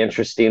 really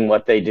interesting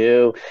what they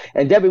do.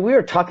 And Debbie, we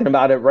were talking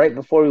about it right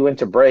before we went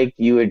to break.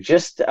 You were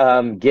just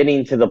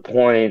getting to the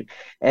point.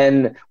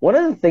 And one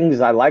of the things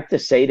I like to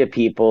say to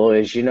people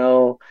is,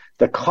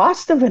 the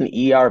cost of an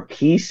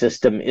ERP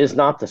system is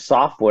not the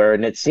software,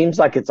 and it seems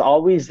like it's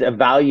always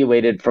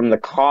evaluated from the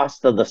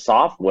cost of the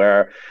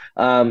software.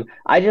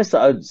 I just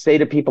say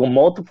to people,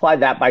 multiply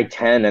that by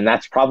 10, and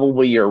that's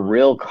probably your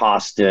real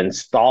cost to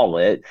install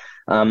it.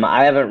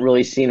 I haven't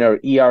really seen an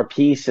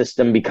ERP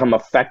system become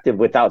effective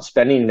without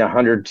spending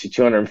 $100,000 to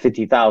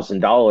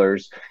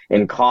 $250,000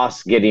 in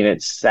costs getting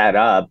it set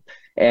up.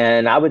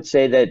 And I would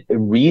say that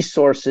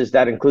resources,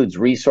 that includes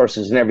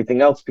resources and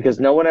everything else, because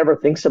no one ever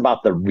thinks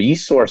about the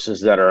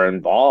resources that are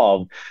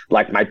involved,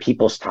 like my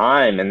people's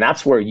time. And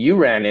that's where you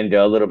ran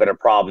into a little bit of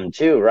problem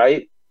too,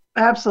 right?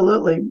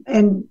 Absolutely.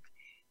 And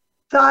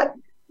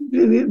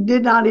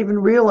did not even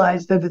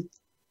realize that a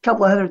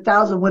couple of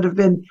 $100,000 would have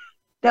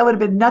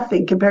been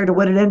nothing compared to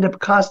what it ended up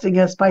costing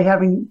us by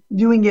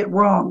doing it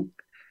wrong.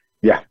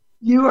 Yeah.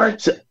 You are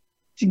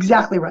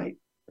exactly right.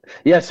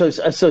 Yeah. So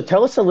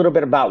tell us a little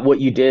bit about what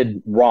you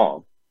did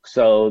wrong.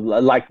 So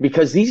like,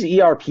 because these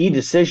ERP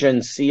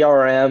decisions,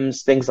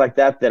 CRMs, things like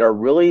that are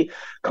really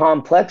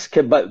complex,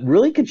 but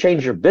really could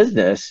change your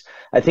business.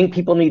 I think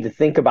people need to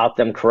think about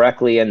them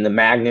correctly and the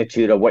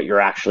magnitude of what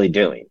you're actually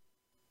doing.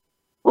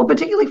 Well,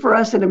 particularly for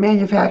us in a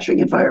manufacturing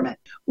environment,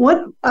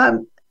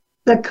 the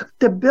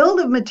bill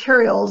of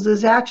materials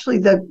is actually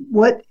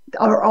what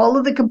are all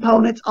of the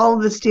components, all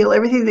of the steel,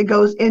 everything that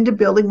goes into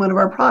building one of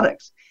our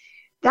products.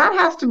 That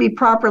has to be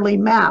properly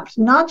mapped,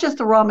 not just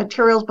the raw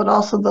materials, but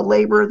also the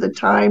labor, the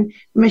time,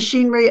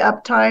 machinery,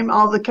 uptime,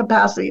 all the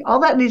capacity. All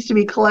that needs to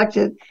be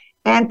collected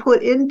and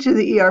put into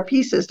the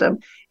ERP system.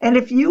 And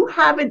if you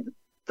haven't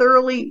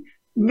thoroughly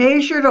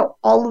measured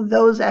all of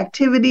those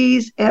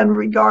activities and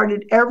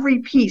regarded every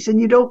piece, and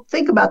you don't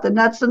think about the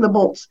nuts and the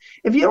bolts,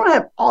 if you don't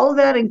have all of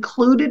that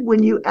included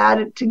when you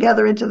add it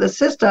together into the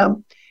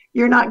system,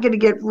 you're not going to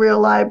get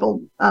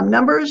reliable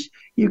numbers.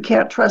 You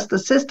can't trust the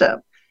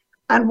system.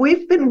 And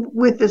we've been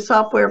with this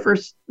software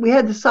we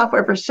had the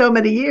software for so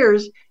many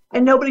years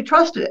and nobody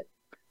trusted it.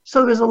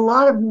 So there's a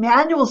lot of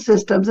manual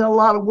systems and a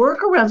lot of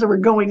workarounds that were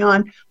going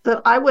on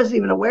that I wasn't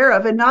even aware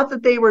of. And not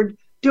that they were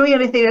doing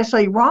anything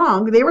necessarily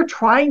wrong. They were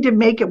trying to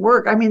make it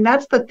work. I mean,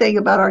 that's the thing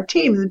about our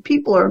team. The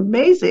people are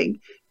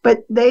amazing, but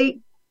they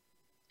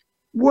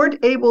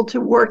weren't able to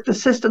work the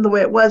system the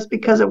way it was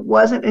because it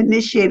wasn't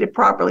initiated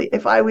properly.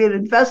 If we had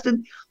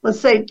invested,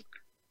 let's say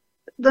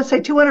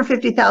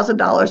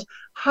 $250,000,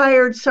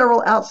 hired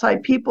several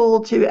outside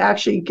people to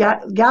actually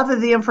gather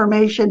the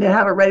information and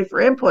have it ready for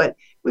input,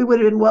 we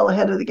would have been well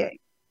ahead of the game.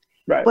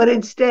 Right. But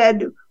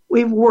instead,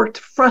 we've worked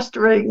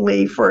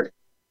frustratingly for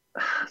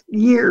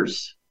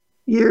years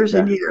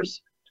and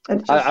years.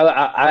 And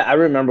I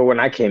remember when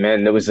I came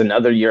in, there was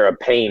another year of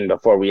pain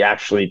before we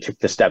actually took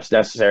the steps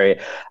necessary.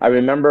 I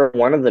remember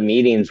one of the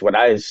meetings, what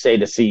I say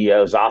to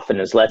CEOs often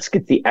is, let's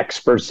get the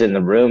experts in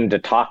the room to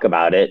talk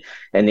about it.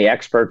 And the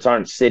experts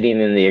aren't sitting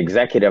in the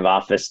executive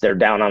office. They're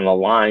down on the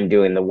line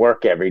doing the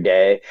work every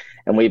day.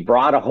 And we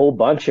brought a whole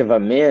bunch of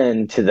them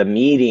in to the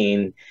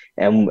meeting.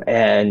 And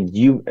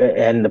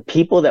the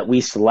people that we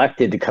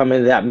selected to come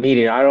into that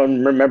meeting, I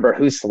don't remember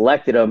who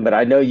selected them, but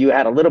I know you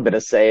had a little bit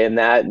of say in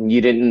that, and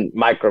you didn't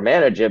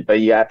micromanage it, but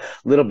you had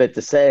a little bit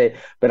to say.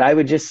 But I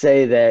would just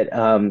say that,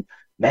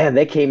 man,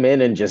 they came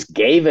in and just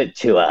gave it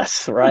to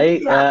us,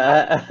 right?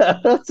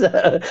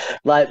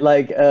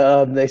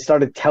 They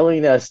started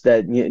telling us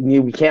that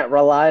we can't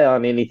rely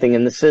on anything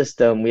in the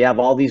system. We have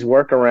all these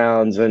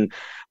workarounds, and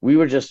we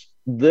were just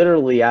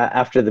literally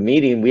after the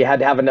meeting, we had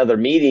to have another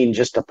meeting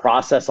just to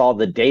process all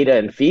the data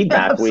and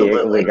feedback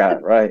we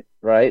got.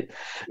 Right.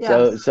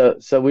 Yes.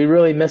 So we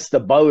really missed the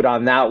boat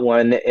on that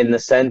one, in the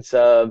sense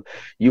of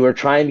you were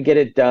trying to get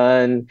it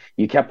done.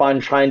 You kept on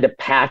trying to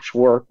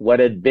patchwork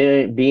what had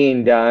been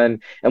being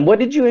done. And what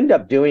did you end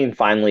up doing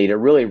finally to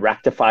really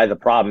rectify the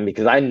problem?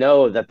 Because I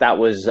know that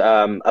was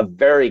a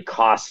very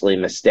costly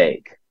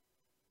mistake.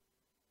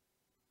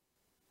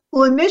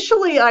 Well,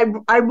 initially,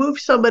 I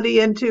moved somebody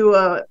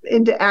into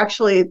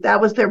actually, that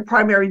was their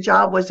primary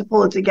job, was to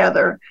pull it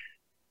together.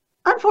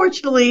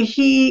 Unfortunately,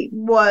 he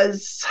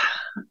was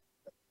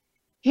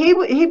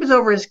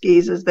over his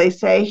skis, as they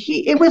say.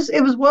 It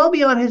was well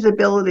beyond his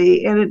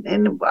ability,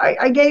 and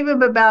I gave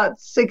him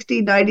about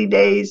 60, 90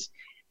 days,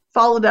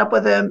 followed up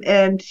with him,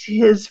 and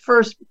his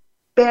first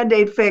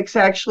Band-Aid fix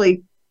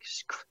actually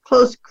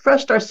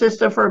crushed our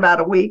system for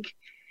about a week.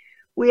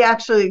 We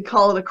actually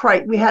call it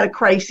we had a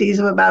crisis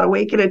of about a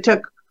week, and it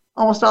took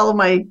almost all of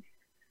my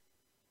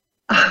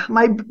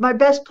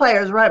best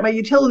players, right? My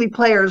utility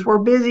players were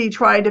busy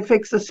trying to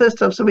fix the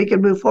system so we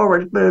could move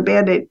forward with a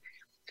Band-Aid.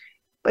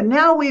 But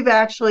now we've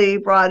actually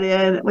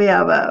we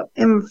have a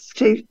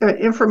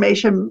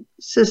information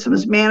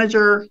systems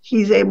manager.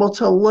 He's able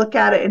to look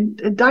at it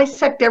and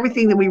dissect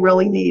everything that we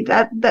really need.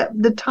 That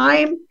the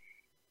time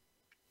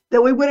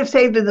that we would have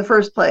saved in the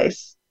first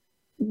place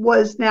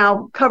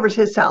now covers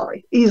his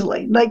salary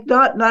easily, like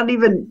not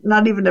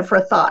even for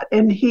a thought.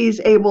 And he's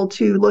able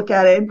to look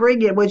at it and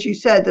bring in what you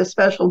said, the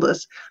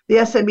specialists, the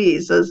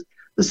SMEs,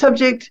 the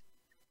subject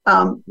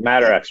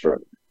matter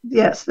expert.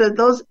 Yes,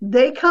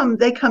 they come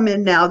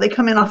in now. They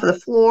come in off of the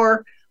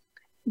floor.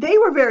 they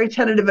were very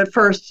tentative at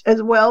first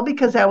as well,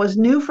 because that was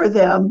new for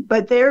them,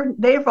 but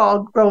they've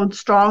all grown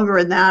stronger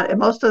in that. And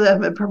most of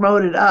them have been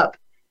promoted up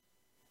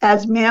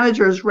as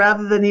managers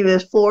rather than even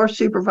as floor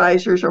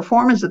supervisors or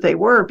foremen that they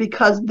were,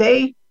 because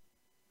they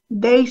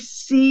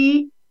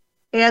see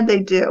and they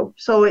do.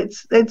 So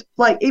it's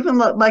like, even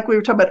like we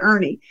were talking about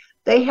Ernie,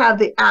 they have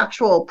the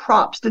actual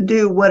props to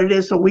do what it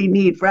is that we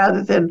need,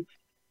 rather than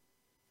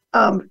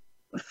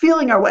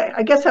feeling our way.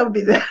 I guess that would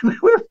be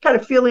we're kind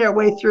of feeling our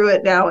way through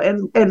it now.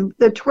 And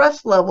the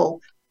trust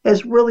level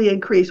has really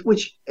increased,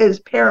 which is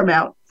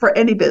paramount for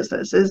any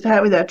business, is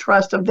having that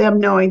trust of them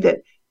knowing that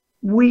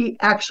we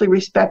actually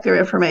respect their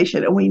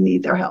information and we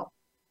need their help.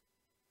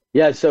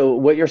 Yeah. So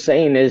what you're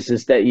saying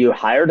is that you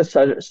hired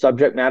a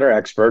subject matter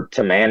expert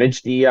to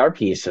manage the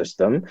ERP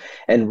system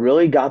and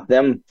really got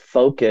them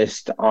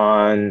focused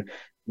on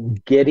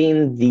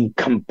getting the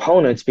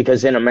components,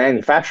 because in a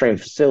manufacturing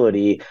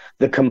facility,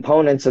 the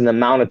components and the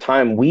amount of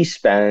time we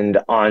spend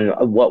on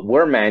what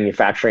we're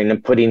manufacturing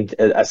and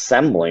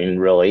assembling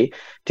really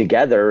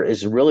together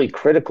is really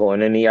critical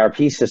in an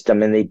ERP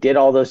system. And they did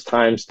all those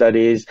time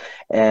studies,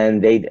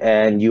 and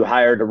you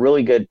hired a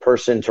really good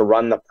person to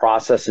run the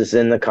processes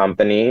in the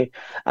company.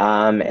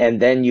 And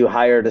then you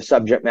hired a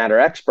subject matter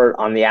expert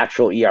on the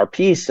actual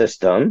ERP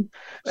system,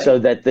 right, so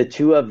that the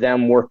two of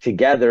them work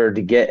together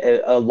to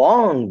get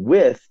along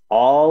with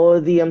all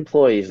of the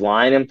employees,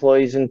 line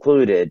employees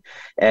included,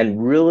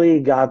 and really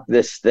got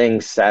this thing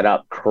set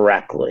up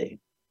correctly.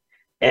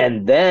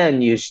 And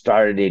then you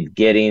started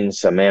getting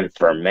some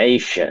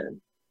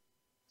information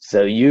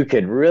so you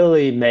could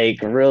really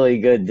make really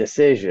good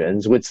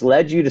decisions, which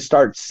led you to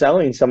start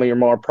selling some of your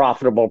more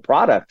profitable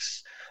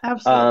products.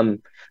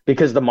 Absolutely.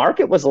 Because the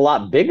market was a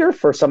lot bigger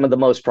for some of the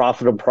most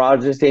profitable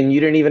projects, and you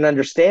didn't even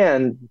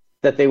understand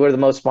that they were the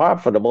most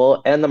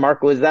profitable, and the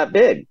market was that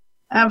big.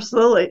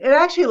 Absolutely. It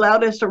actually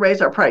allowed us to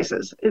raise our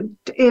prices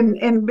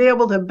and be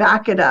able to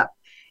back it up.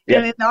 Yeah.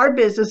 And in our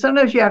business,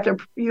 sometimes you have to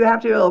be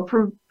able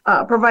to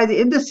provide the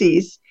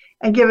indices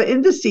and give an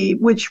indice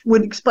which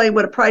would explain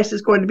what a price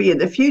is going to be in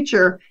the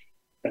future,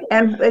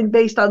 and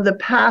based on the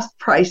past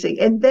pricing.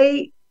 And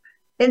the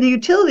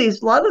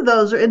utilities, a lot of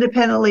those are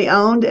independently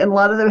owned, and a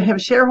lot of them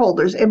have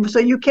shareholders. And so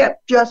you can't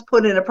just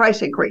put in a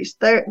price increase.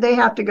 They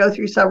have to go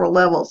through several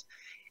levels.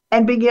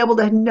 And being able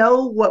to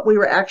know what we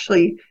were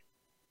actually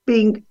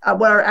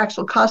what our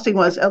actual costing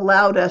was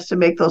allowed us to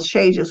make those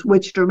changes,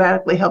 which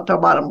dramatically helped our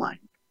bottom line.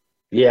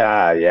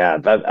 Yeah,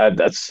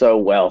 that's so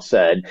well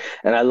said,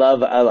 and I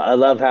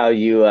love how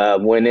you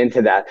went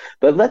into that.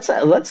 But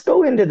let's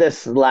go into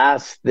this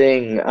last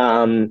thing.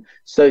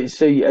 So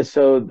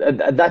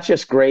that's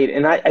just great,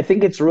 and I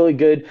think it's really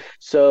good.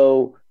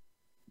 So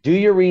do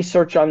your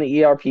research on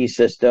the ERP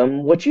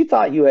system, what you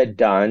thought you had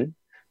done,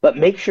 but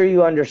make sure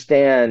you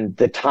understand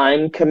the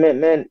time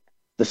commitment,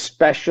 the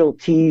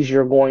specialties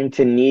you're going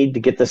to need to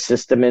get the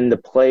system into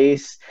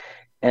place,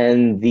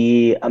 and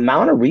the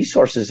amount of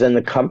resources in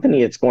the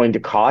company it's going to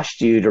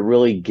cost you to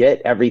really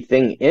get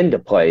everything into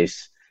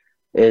place.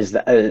 Is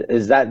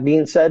that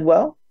being said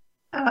well?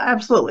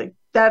 Absolutely.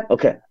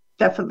 Okay.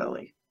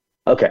 Definitely.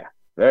 Okay.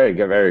 Very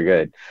good. Very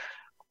good.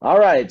 All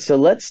right. So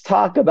let's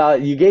talk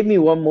about, you gave me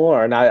one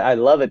more, and I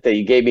love it that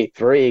you gave me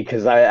three,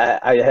 because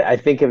I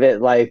think of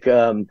it like,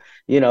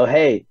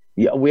 hey,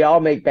 we all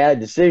make bad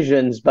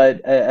decisions,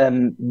 but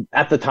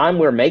at the time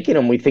we're making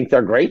them, we think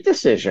they're great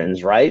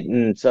decisions, right?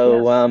 And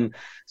so,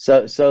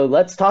 yes. So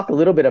let's talk a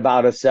little bit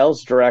about a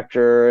sales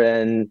director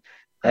and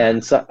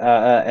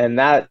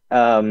that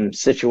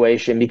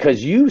situation,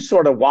 because you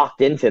sort of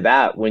walked into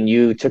that when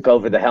you took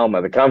over the helm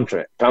of the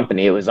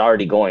company. It was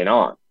already going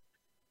on.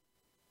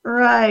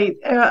 Right.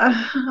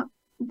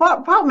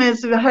 Problem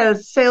is, I had a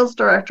sales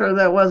director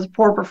that was a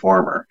poor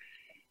performer.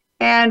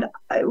 And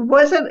it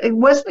wasn't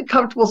a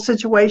comfortable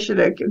situation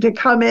to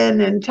come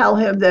in and tell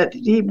him that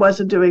he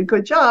wasn't doing a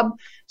good job.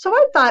 So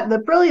I thought my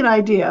brilliant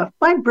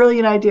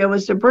idea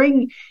was to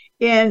bring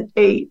in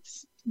a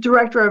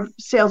director of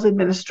sales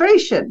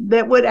administration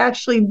that would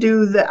actually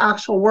do the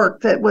actual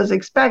work that was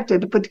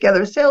expected, to put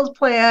together a sales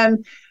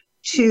plan,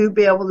 to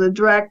be able to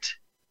direct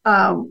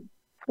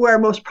where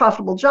most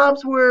profitable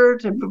jobs were,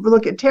 to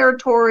look at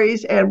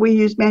territories. And we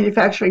use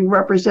manufacturing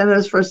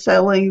representatives for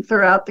selling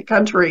throughout the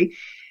country.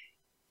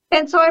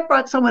 And so I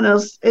brought someone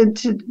else in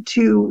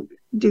to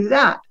do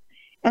that.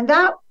 And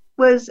that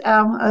was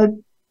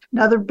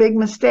another big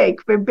mistake,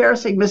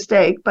 embarrassing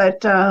mistake.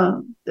 But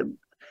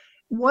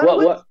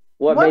what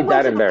made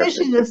that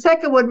embarrassing? The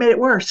second one made it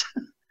worse.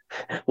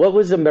 What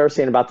was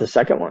embarrassing about the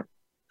second one?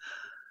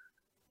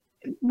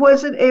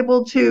 Wasn't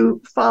able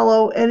to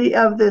follow any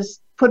of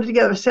this, put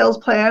together a sales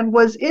plan,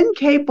 was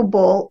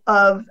incapable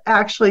of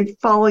actually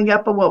following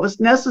up on what was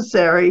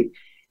necessary,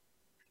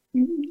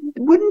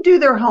 wouldn't do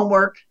their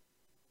homework,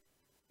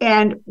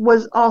 and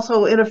was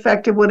also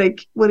ineffective when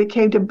it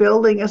came to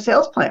building a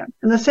sales plan.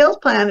 And the sales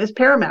plan is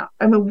paramount.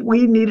 I mean,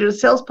 we needed a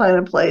sales plan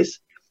in place.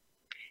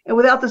 And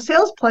without the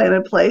sales plan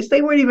in place,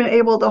 they weren't even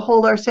able to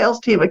hold our sales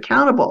team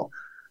accountable.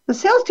 The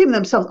sales team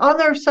themselves,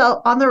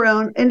 on their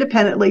own,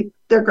 independently,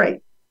 they're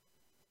great.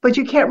 but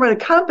you can't run a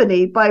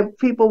company by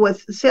people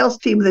with a sales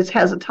team that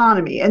has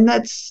autonomy. And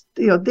that's,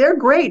 they're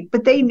great,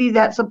 but they need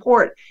that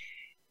support.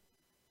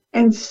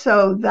 And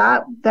so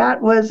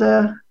that was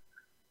a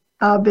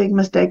big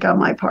mistake on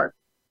my part.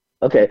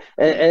 Okay.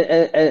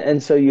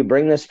 And so you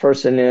bring this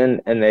person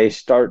in and they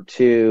start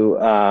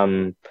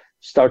to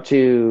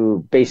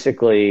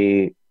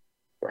basically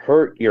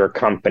hurt your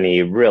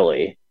company,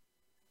 really,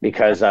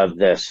 because of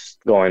this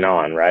going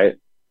on, right?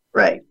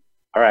 Right.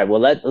 All right. Well,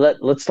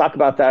 let's talk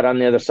about that on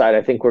the other side.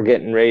 I think we're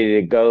getting ready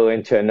to go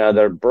into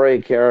another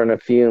break here in a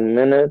few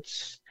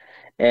minutes.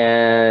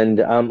 And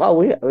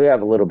we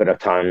have a little bit of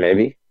time,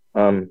 maybe.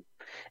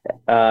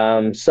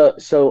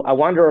 So I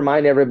wanted to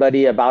remind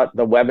everybody about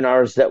the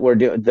webinars that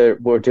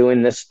we're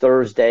doing this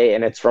Thursday,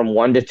 and it's from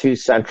 1 to 2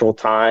 Central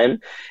Time.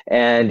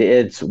 And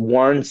it's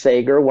Warren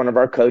Sager, one of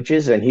our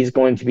coaches, and he's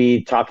going to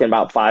be talking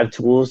about 5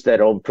 tools that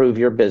will improve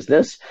your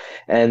business.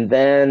 And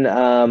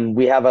then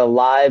we have a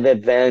live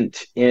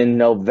event in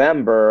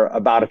November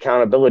about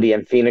accountability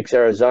in Phoenix,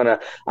 Arizona.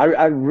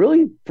 I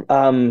really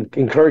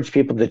encourage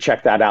people to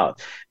check that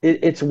out.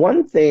 It's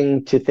one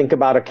thing to think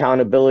about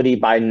accountability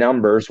by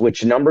numbers,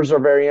 which numbers are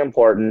very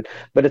important,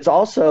 but it's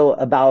also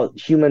about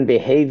human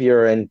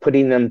behavior and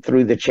putting them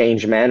through the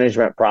change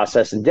management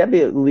process. And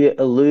Debbie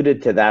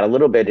alluded to that a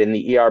little bit in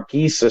the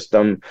ERP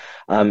system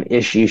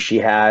issue she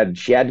had.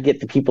 She had to get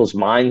the people's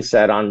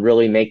mindset on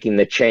really making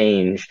the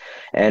change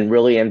and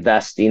really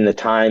investing the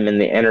time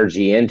and the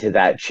energy into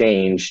that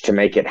change to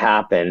make it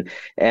happen.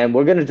 And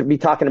we're going to be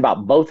talking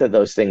about both of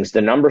those things,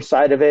 the number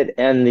side of it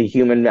and the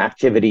human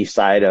activity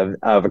side of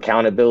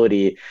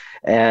accountability,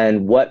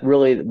 and what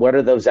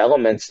are those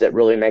elements that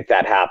really make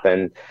that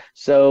happen.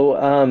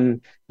 So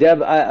Deb,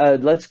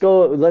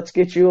 let's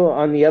get you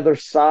on the other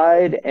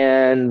side,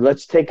 and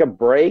let's take a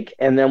break,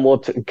 and then we'll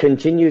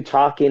continue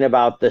talking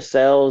about the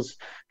sales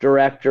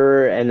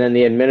director and then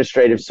the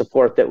administrative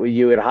support that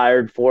you had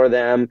hired for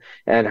them,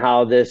 and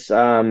how this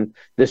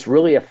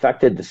really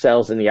affected the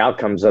sales and the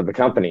outcomes of the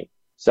company.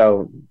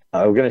 So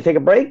we're going to take a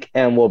break,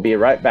 and we'll be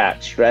right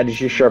back.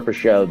 Strategy Sherpa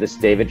Show. This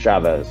is David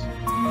Chavez.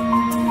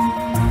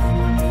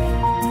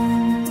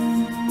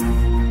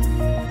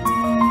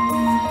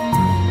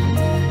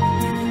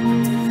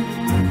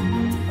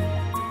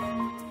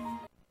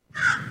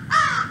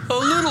 A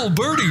little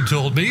birdie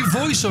told me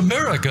Voice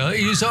America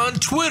is on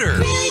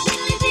Twitter.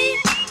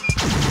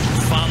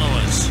 Follow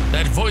us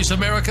at Voice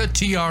America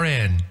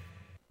TRN.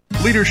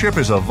 Leadership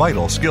is a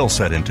vital skill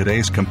set in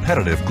today's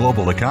competitive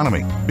global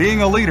economy.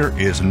 Being a leader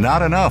is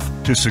not enough.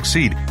 To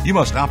succeed, you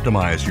must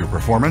optimize your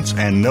performance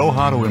and know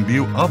how to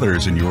imbue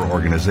others in your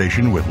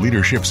organization with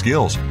leadership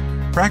skills.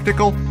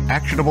 Practical,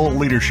 actionable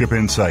leadership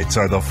insights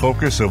are the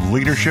focus of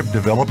Leadership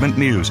Development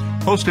News,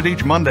 hosted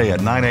each Monday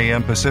at 9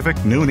 a.m. Pacific,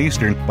 noon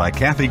Eastern, by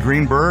Kathy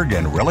Greenberg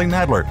and Relly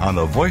Nadler on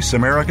the Voice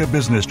America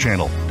Business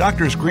Channel.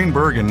 Doctors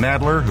Greenberg and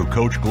Nadler, who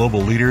coach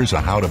global leaders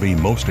on how to be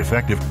most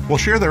effective, will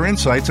share their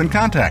insights and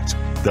contacts.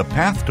 The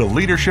path to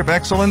leadership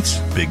excellence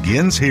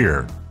begins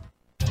here.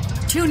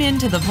 Tune in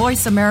to the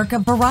Voice America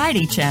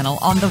Variety channel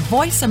on the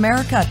Voice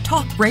America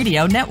Talk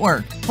Radio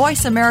Network.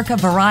 Voice America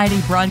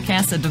Variety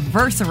broadcasts a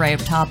diverse array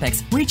of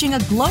topics, reaching a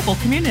global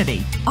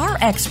community. Our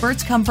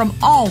experts come from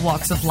all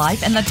walks of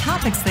life, and the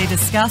topics they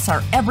discuss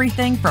are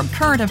everything from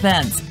current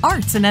events,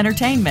 arts and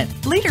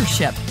entertainment,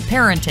 leadership,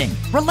 parenting,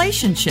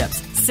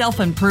 relationships,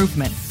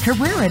 self-improvement,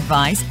 career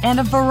advice,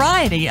 and a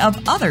variety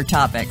of other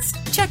topics.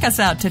 Check us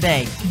out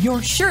today.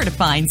 You're sure to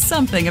find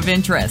something of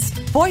interest.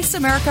 Voice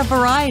America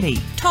Variety.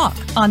 Talk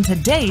on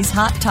today's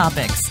hot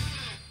topics.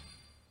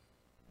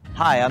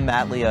 Hi, I'm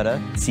Matt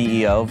Liotta,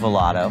 CEO of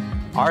Volato.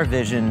 Our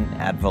vision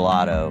at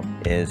Volato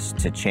is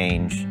to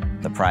change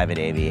the private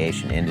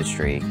aviation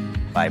industry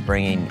by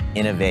bringing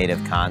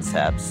innovative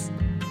concepts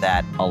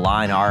that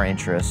align our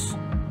interests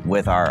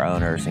with our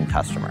owners and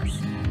customers.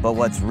 But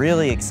what's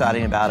really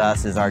exciting about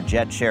us is our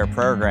Jet Share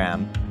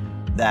program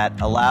that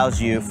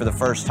allows you for the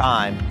first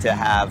time to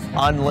have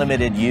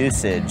unlimited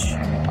usage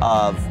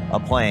of a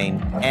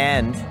plane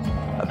and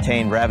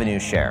obtain revenue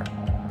share.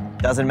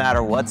 Doesn't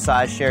matter what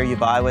size share you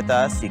buy with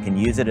us, you can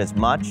use it as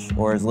much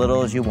or as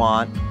little as you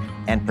want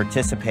and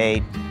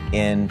participate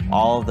in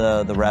all of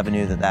the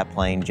revenue that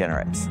plane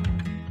generates.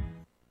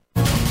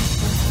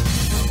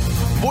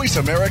 Voice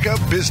America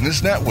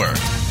Business Network,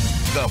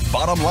 the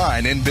bottom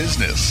line in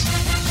business.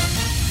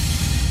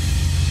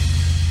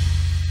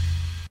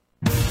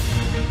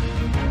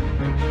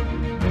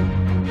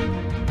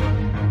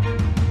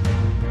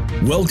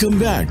 Welcome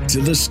back to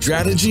the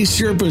Strategy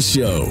Sherpa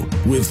Show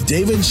with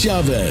David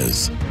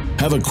Chavez.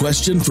 Have a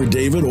question for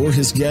David or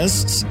his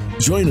guests?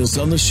 Join us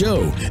on the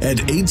show at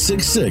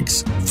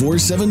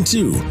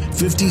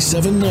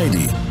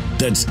 866-472-5790.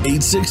 That's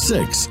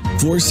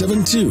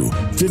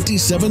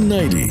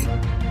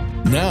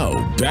 866-472-5790.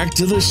 Now, back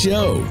to the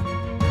show.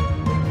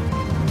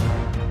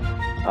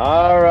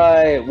 All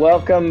right,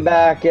 welcome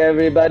back,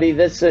 everybody.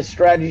 This is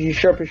Strategy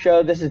Sherpa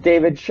Show. This is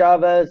David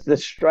Chavez, the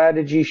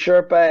Strategy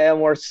Sherpa,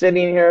 and we're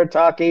sitting here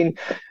talking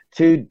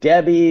to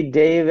Debi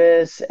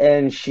Davis,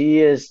 and she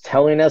is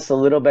telling us a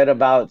little bit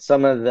about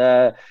some of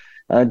the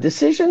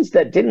decisions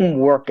that didn't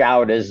work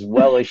out as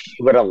well as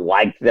she would have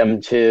liked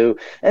them to.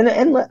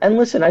 And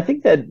listen, I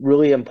think that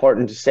really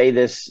important to say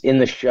this in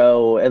the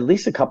show at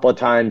least a couple of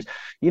times.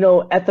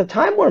 At the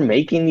time we're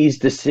making these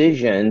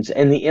decisions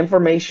and the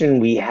information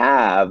we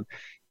have,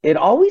 it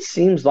always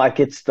seems like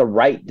it's the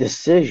right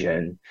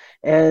decision.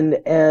 And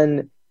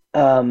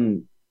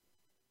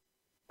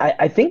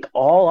I think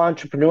all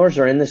entrepreneurs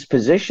are in this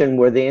position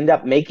where they end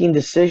up making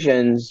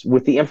decisions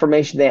with the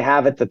information they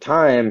have at the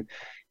time,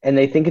 and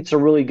they think it's a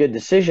really good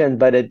decision,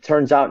 but it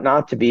turns out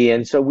not to be.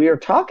 And so we are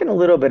talking a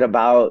little bit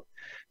about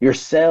your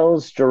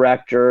sales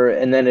director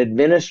and then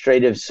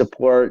administrative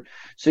support.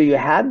 So you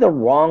had the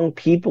wrong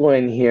people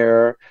in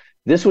here.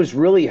 This was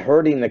really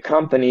hurting the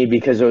company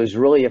because it was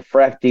really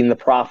affecting the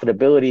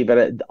profitability,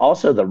 but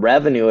also the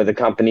revenue of the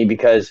company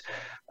because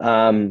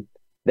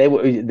they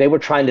were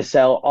trying to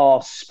sell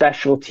all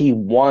specialty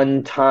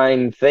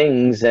one-time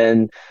things,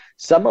 and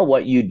some of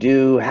what you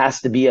do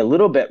has to be a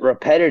little bit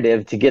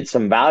repetitive to get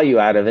some value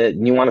out of it.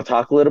 And you want to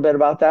talk a little bit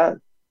about that?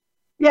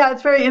 Yeah,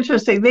 it's very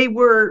interesting. They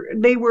were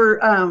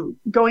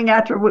going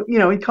after what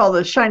we call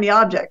the shiny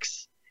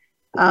objects,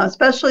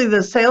 especially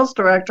the sales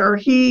director.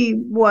 He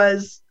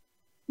was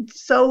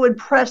so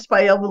impressed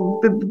by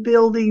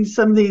building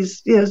some of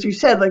these, as you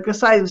said, like the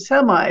size of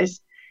semis.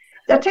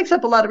 That takes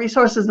up a lot of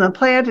resources in the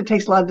plant. It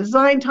takes a lot of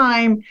design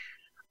time.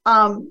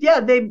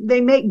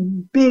 They make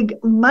big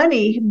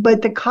money,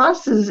 but the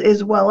cost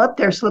is well up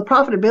there. So the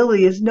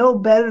profitability is no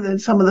better than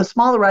some of the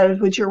smaller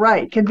items, which you're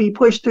right, can be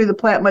pushed through the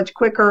plant much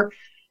quicker.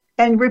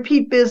 And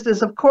repeat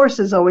business, of course,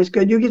 is always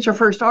good. You get your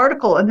first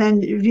article, and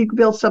then if you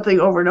build something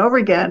over and over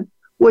again,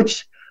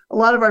 which a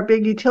lot of our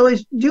big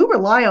utilities do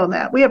rely on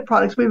that. We have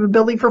products we've been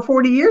building for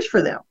 40 years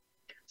for them.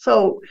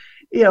 So,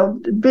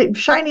 big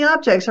shiny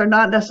objects are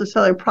not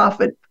necessarily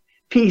profit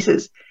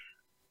pieces.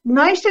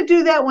 Nice to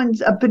do that when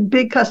a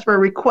big customer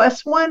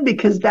requests one,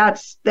 because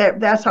that's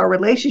our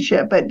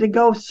relationship. But to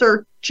go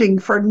searching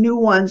for new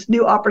ones,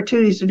 new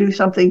opportunities to do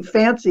something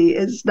fancy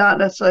is not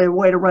necessarily a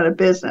way to run a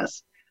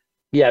business.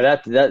 Yeah,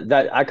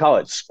 that I call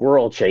it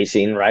squirrel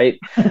chasing, right?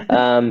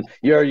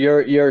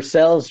 Your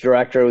sales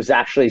director was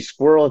actually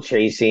squirrel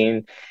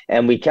chasing,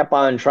 and we kept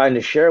on trying to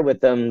share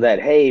with them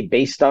that, hey,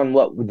 based on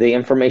what the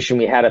information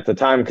we had at the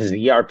time, because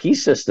the ERP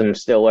system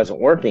still wasn't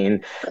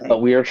working,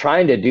 but we were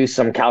trying to do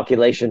some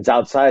calculations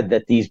outside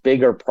that these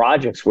bigger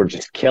projects were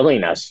just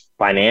killing us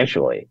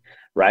financially,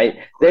 right?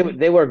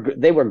 They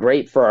were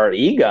great for our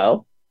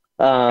ego.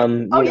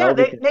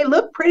 They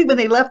looked pretty when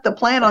they left the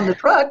plant on the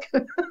truck.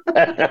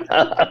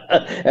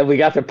 And we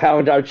got to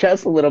pound our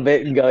chest a little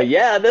bit and go,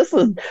 yeah,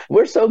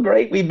 we're so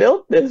great, we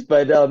built this.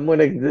 But when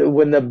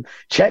the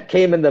check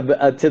came in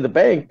to the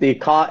bank,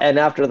 and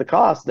after the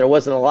cost, there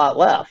wasn't a lot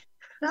left.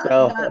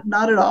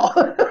 Not at all.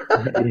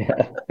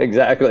 Yeah,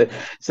 exactly.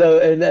 So,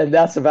 and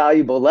that's a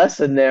valuable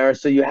lesson there.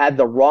 So you had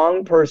the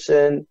wrong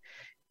person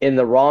in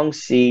the wrong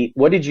seat.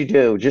 What did you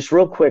do? Just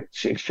real quick,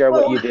 share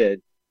what you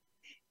did.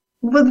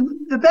 Well,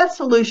 the best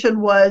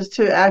solution was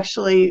to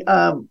actually,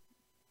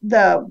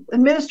 the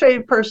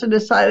administrative person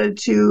decided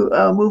to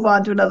move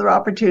on to another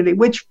opportunity,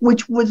 which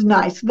was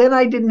nice. Then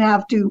I didn't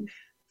have to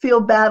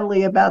feel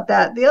badly about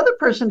that. The other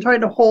person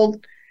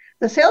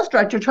the sales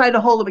director tried to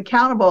hold him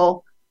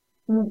accountable.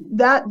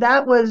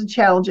 That was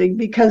challenging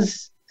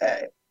because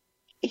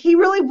he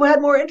really had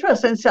more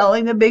interest in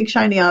selling the big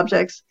shiny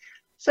objects.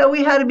 So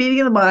we had a meeting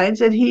of the minds,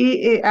 and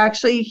he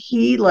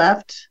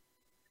left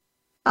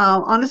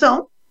on his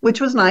own, which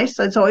was nice.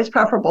 It's always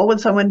preferable when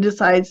someone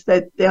decides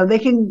that they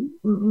can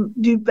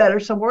do better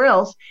somewhere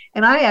else.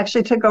 And I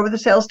actually took over the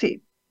sales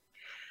team.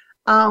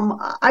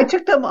 I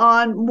took them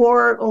on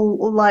more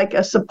like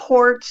a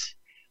support,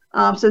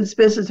 since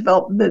business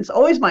development is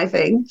always my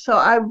thing. So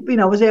I,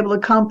 was able to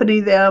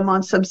accompany them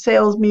on some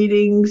sales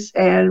meetings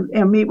and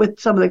meet with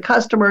some of the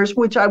customers,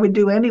 which I would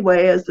do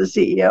anyway as the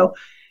CEO.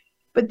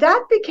 But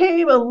that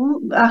became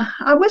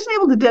I wasn't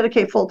able to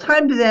dedicate full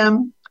time to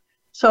them.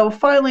 So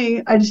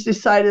finally, I just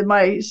decided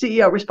my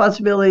CEO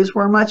responsibilities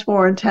were much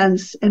more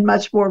intense and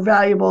much more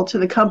valuable to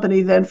the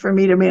company than for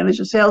me to manage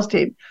a sales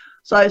team.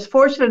 So I was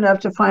fortunate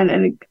enough to find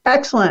an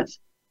excellent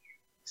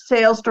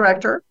sales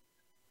director.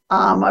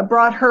 I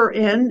brought her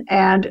in,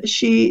 and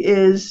she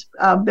has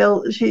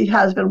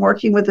been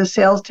working with the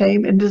sales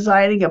team in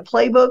designing a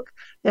playbook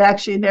that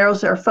actually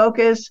narrows their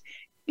focus,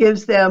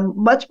 gives them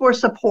much more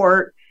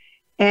support,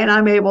 and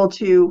I'm able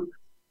to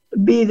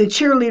be the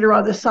cheerleader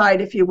on the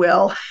side, if you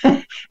will,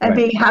 and right.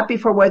 Being happy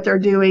for what they're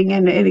doing.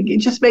 And it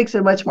just makes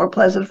it much more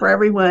pleasant for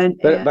everyone.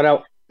 But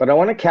I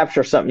want to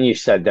capture something you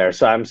said there.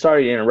 So I'm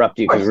sorry to interrupt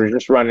you because we're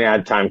just running out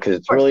of time, because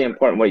it's really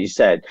important what you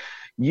said.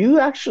 You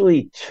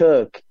actually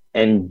took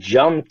and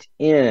jumped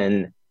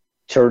in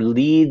to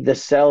lead the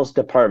sales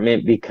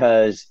department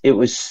because it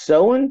was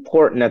so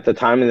important at the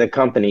time in the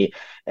company.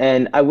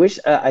 And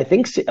I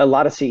think a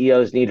lot of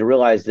CEOs need to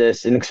realize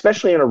this, and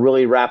especially in a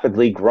really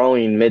rapidly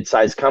growing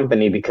mid-sized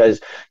company,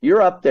 because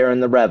you're up there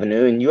in the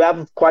revenue and you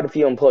have quite a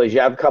few employees. You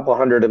have a couple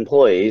hundred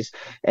employees.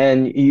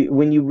 And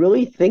when you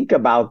really think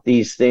about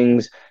these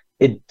things,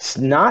 it's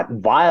not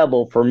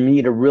viable for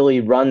me to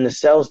really run the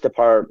sales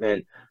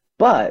department.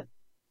 But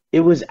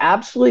it was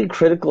absolutely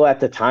critical at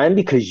the time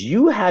because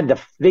you had to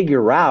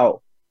figure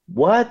out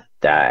what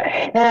the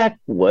heck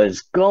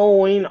was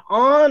going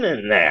on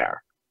in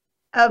there.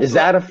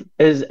 Absolutely.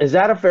 Is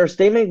that a fair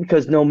statement?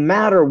 Because no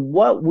matter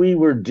what we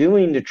were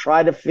doing to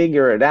try to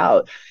figure it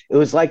out, it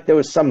was like there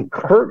was some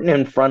curtain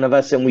in front of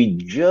us and we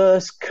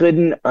just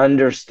couldn't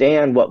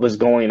understand what was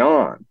going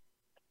on.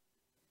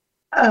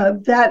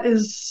 That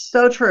is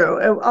so true.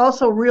 I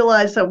also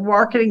realized that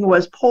marketing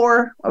was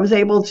poor. I was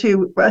able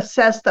to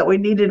assess that we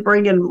needed to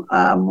bring in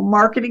a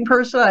marketing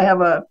person. I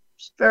have a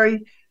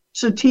very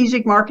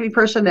strategic marketing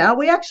person now.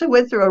 We actually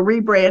went through a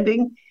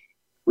rebranding.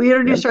 We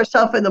introduced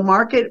ourselves in the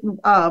market,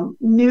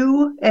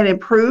 new and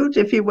improved,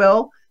 if you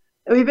will.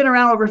 We've been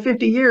around over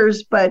 50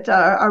 years, but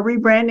our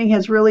rebranding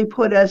has really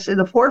put us in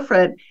the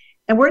forefront.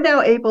 And we're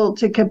now able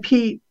to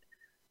compete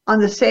on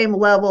the same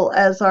level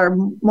as our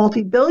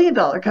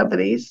multi-billion-dollar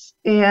companies.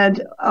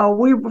 And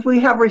we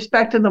have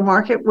respect in the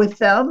market with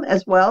them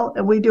as well.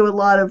 And we do a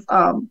lot of,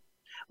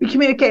 we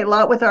communicate a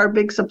lot with our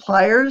big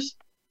suppliers.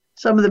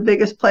 Some of the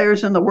biggest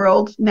players in the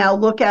world now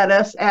look at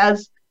us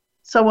as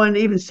someone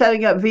even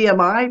setting up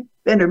VMI,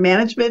 vendor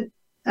management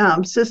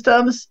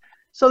systems.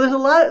 So there's a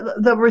lot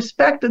of the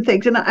respect and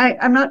things. And I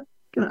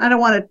don't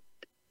want to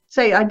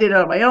say I did it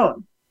on my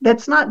own.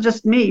 That's not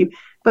just me,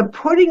 but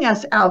putting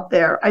us out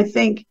there, I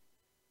think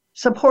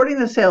supporting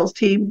the sales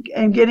team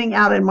and getting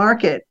out in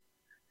market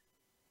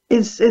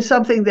is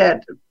something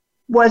that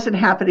wasn't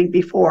happening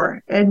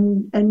before.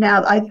 And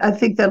now I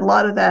think that a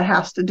lot of that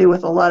has to do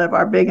with a lot of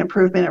our big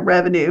improvement in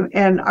revenue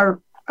and our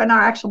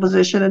actual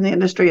position in the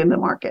industry and the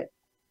market.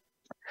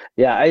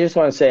 Yeah, I just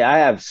want to say I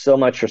have so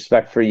much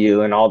respect for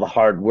you and all the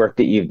hard work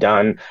that you've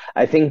done.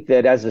 I think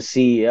that as a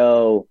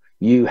CEO,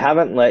 you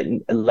haven't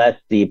let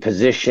the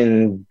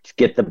position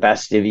get the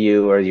best of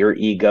you or your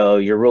ego.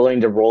 You're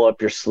willing to roll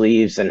up your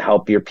sleeves and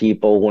help your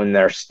people when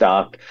they're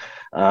stuck.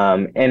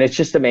 And it's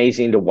just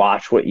amazing to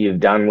watch what you've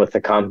done with the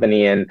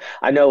company. And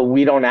I know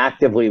we don't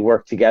actively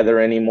work together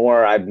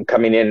anymore. I'm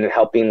coming in and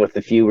helping with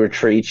a few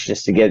retreats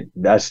just to get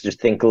us to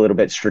think a little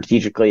bit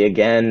strategically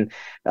again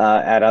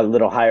at a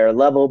little higher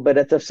level. But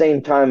at the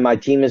same time, my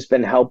team has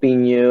been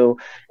helping you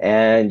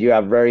and you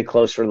have very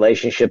close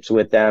relationships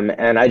with them.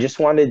 And I just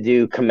wanted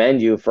to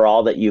commend you for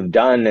all that you've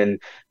done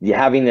and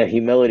having the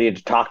humility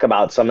to talk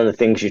about some of the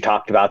things you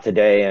talked about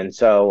today. And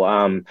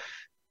so,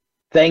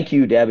 thank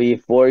you, Debbie,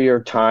 for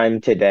your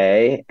time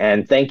today,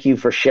 and thank you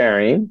for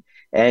sharing.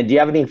 And do you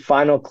have any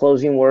final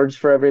closing words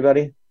for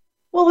everybody?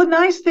 Well, the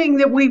nice thing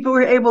that we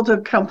were able to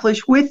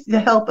accomplish with the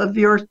help of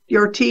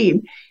your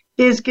team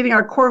is getting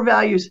our core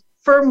values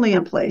firmly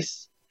in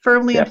place.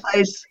 In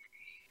place.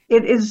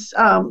 It is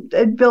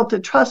it built a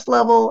trust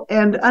level,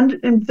 and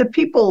the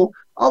people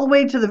all the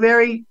way to the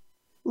very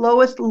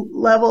lowest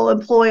level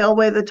employee all the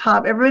way to the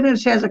top, everyone who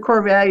understands the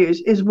core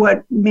values is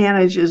what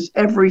manages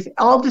everything.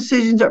 All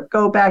decisions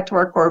go back to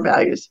our core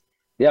values.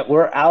 Yeah,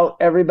 we're out,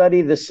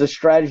 everybody. This is the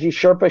Strategy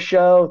Sherpa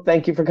Show.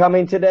 Thank you for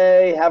coming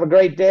today. Have a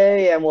great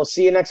day, and we'll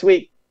see you next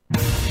week.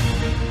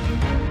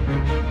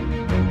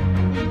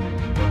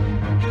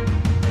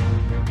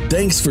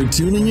 Thanks for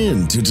tuning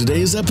in to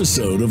today's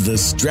episode of the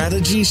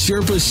Strategy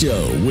Sherpa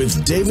Show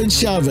with David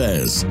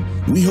Chavez.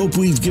 We hope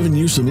we've given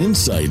you some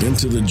insight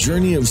into the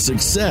journey of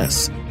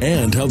success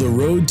and how the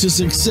road to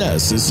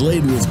success is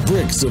laid with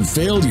bricks of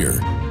failure.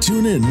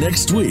 Tune in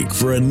next week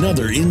for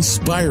another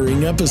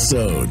inspiring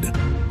episode.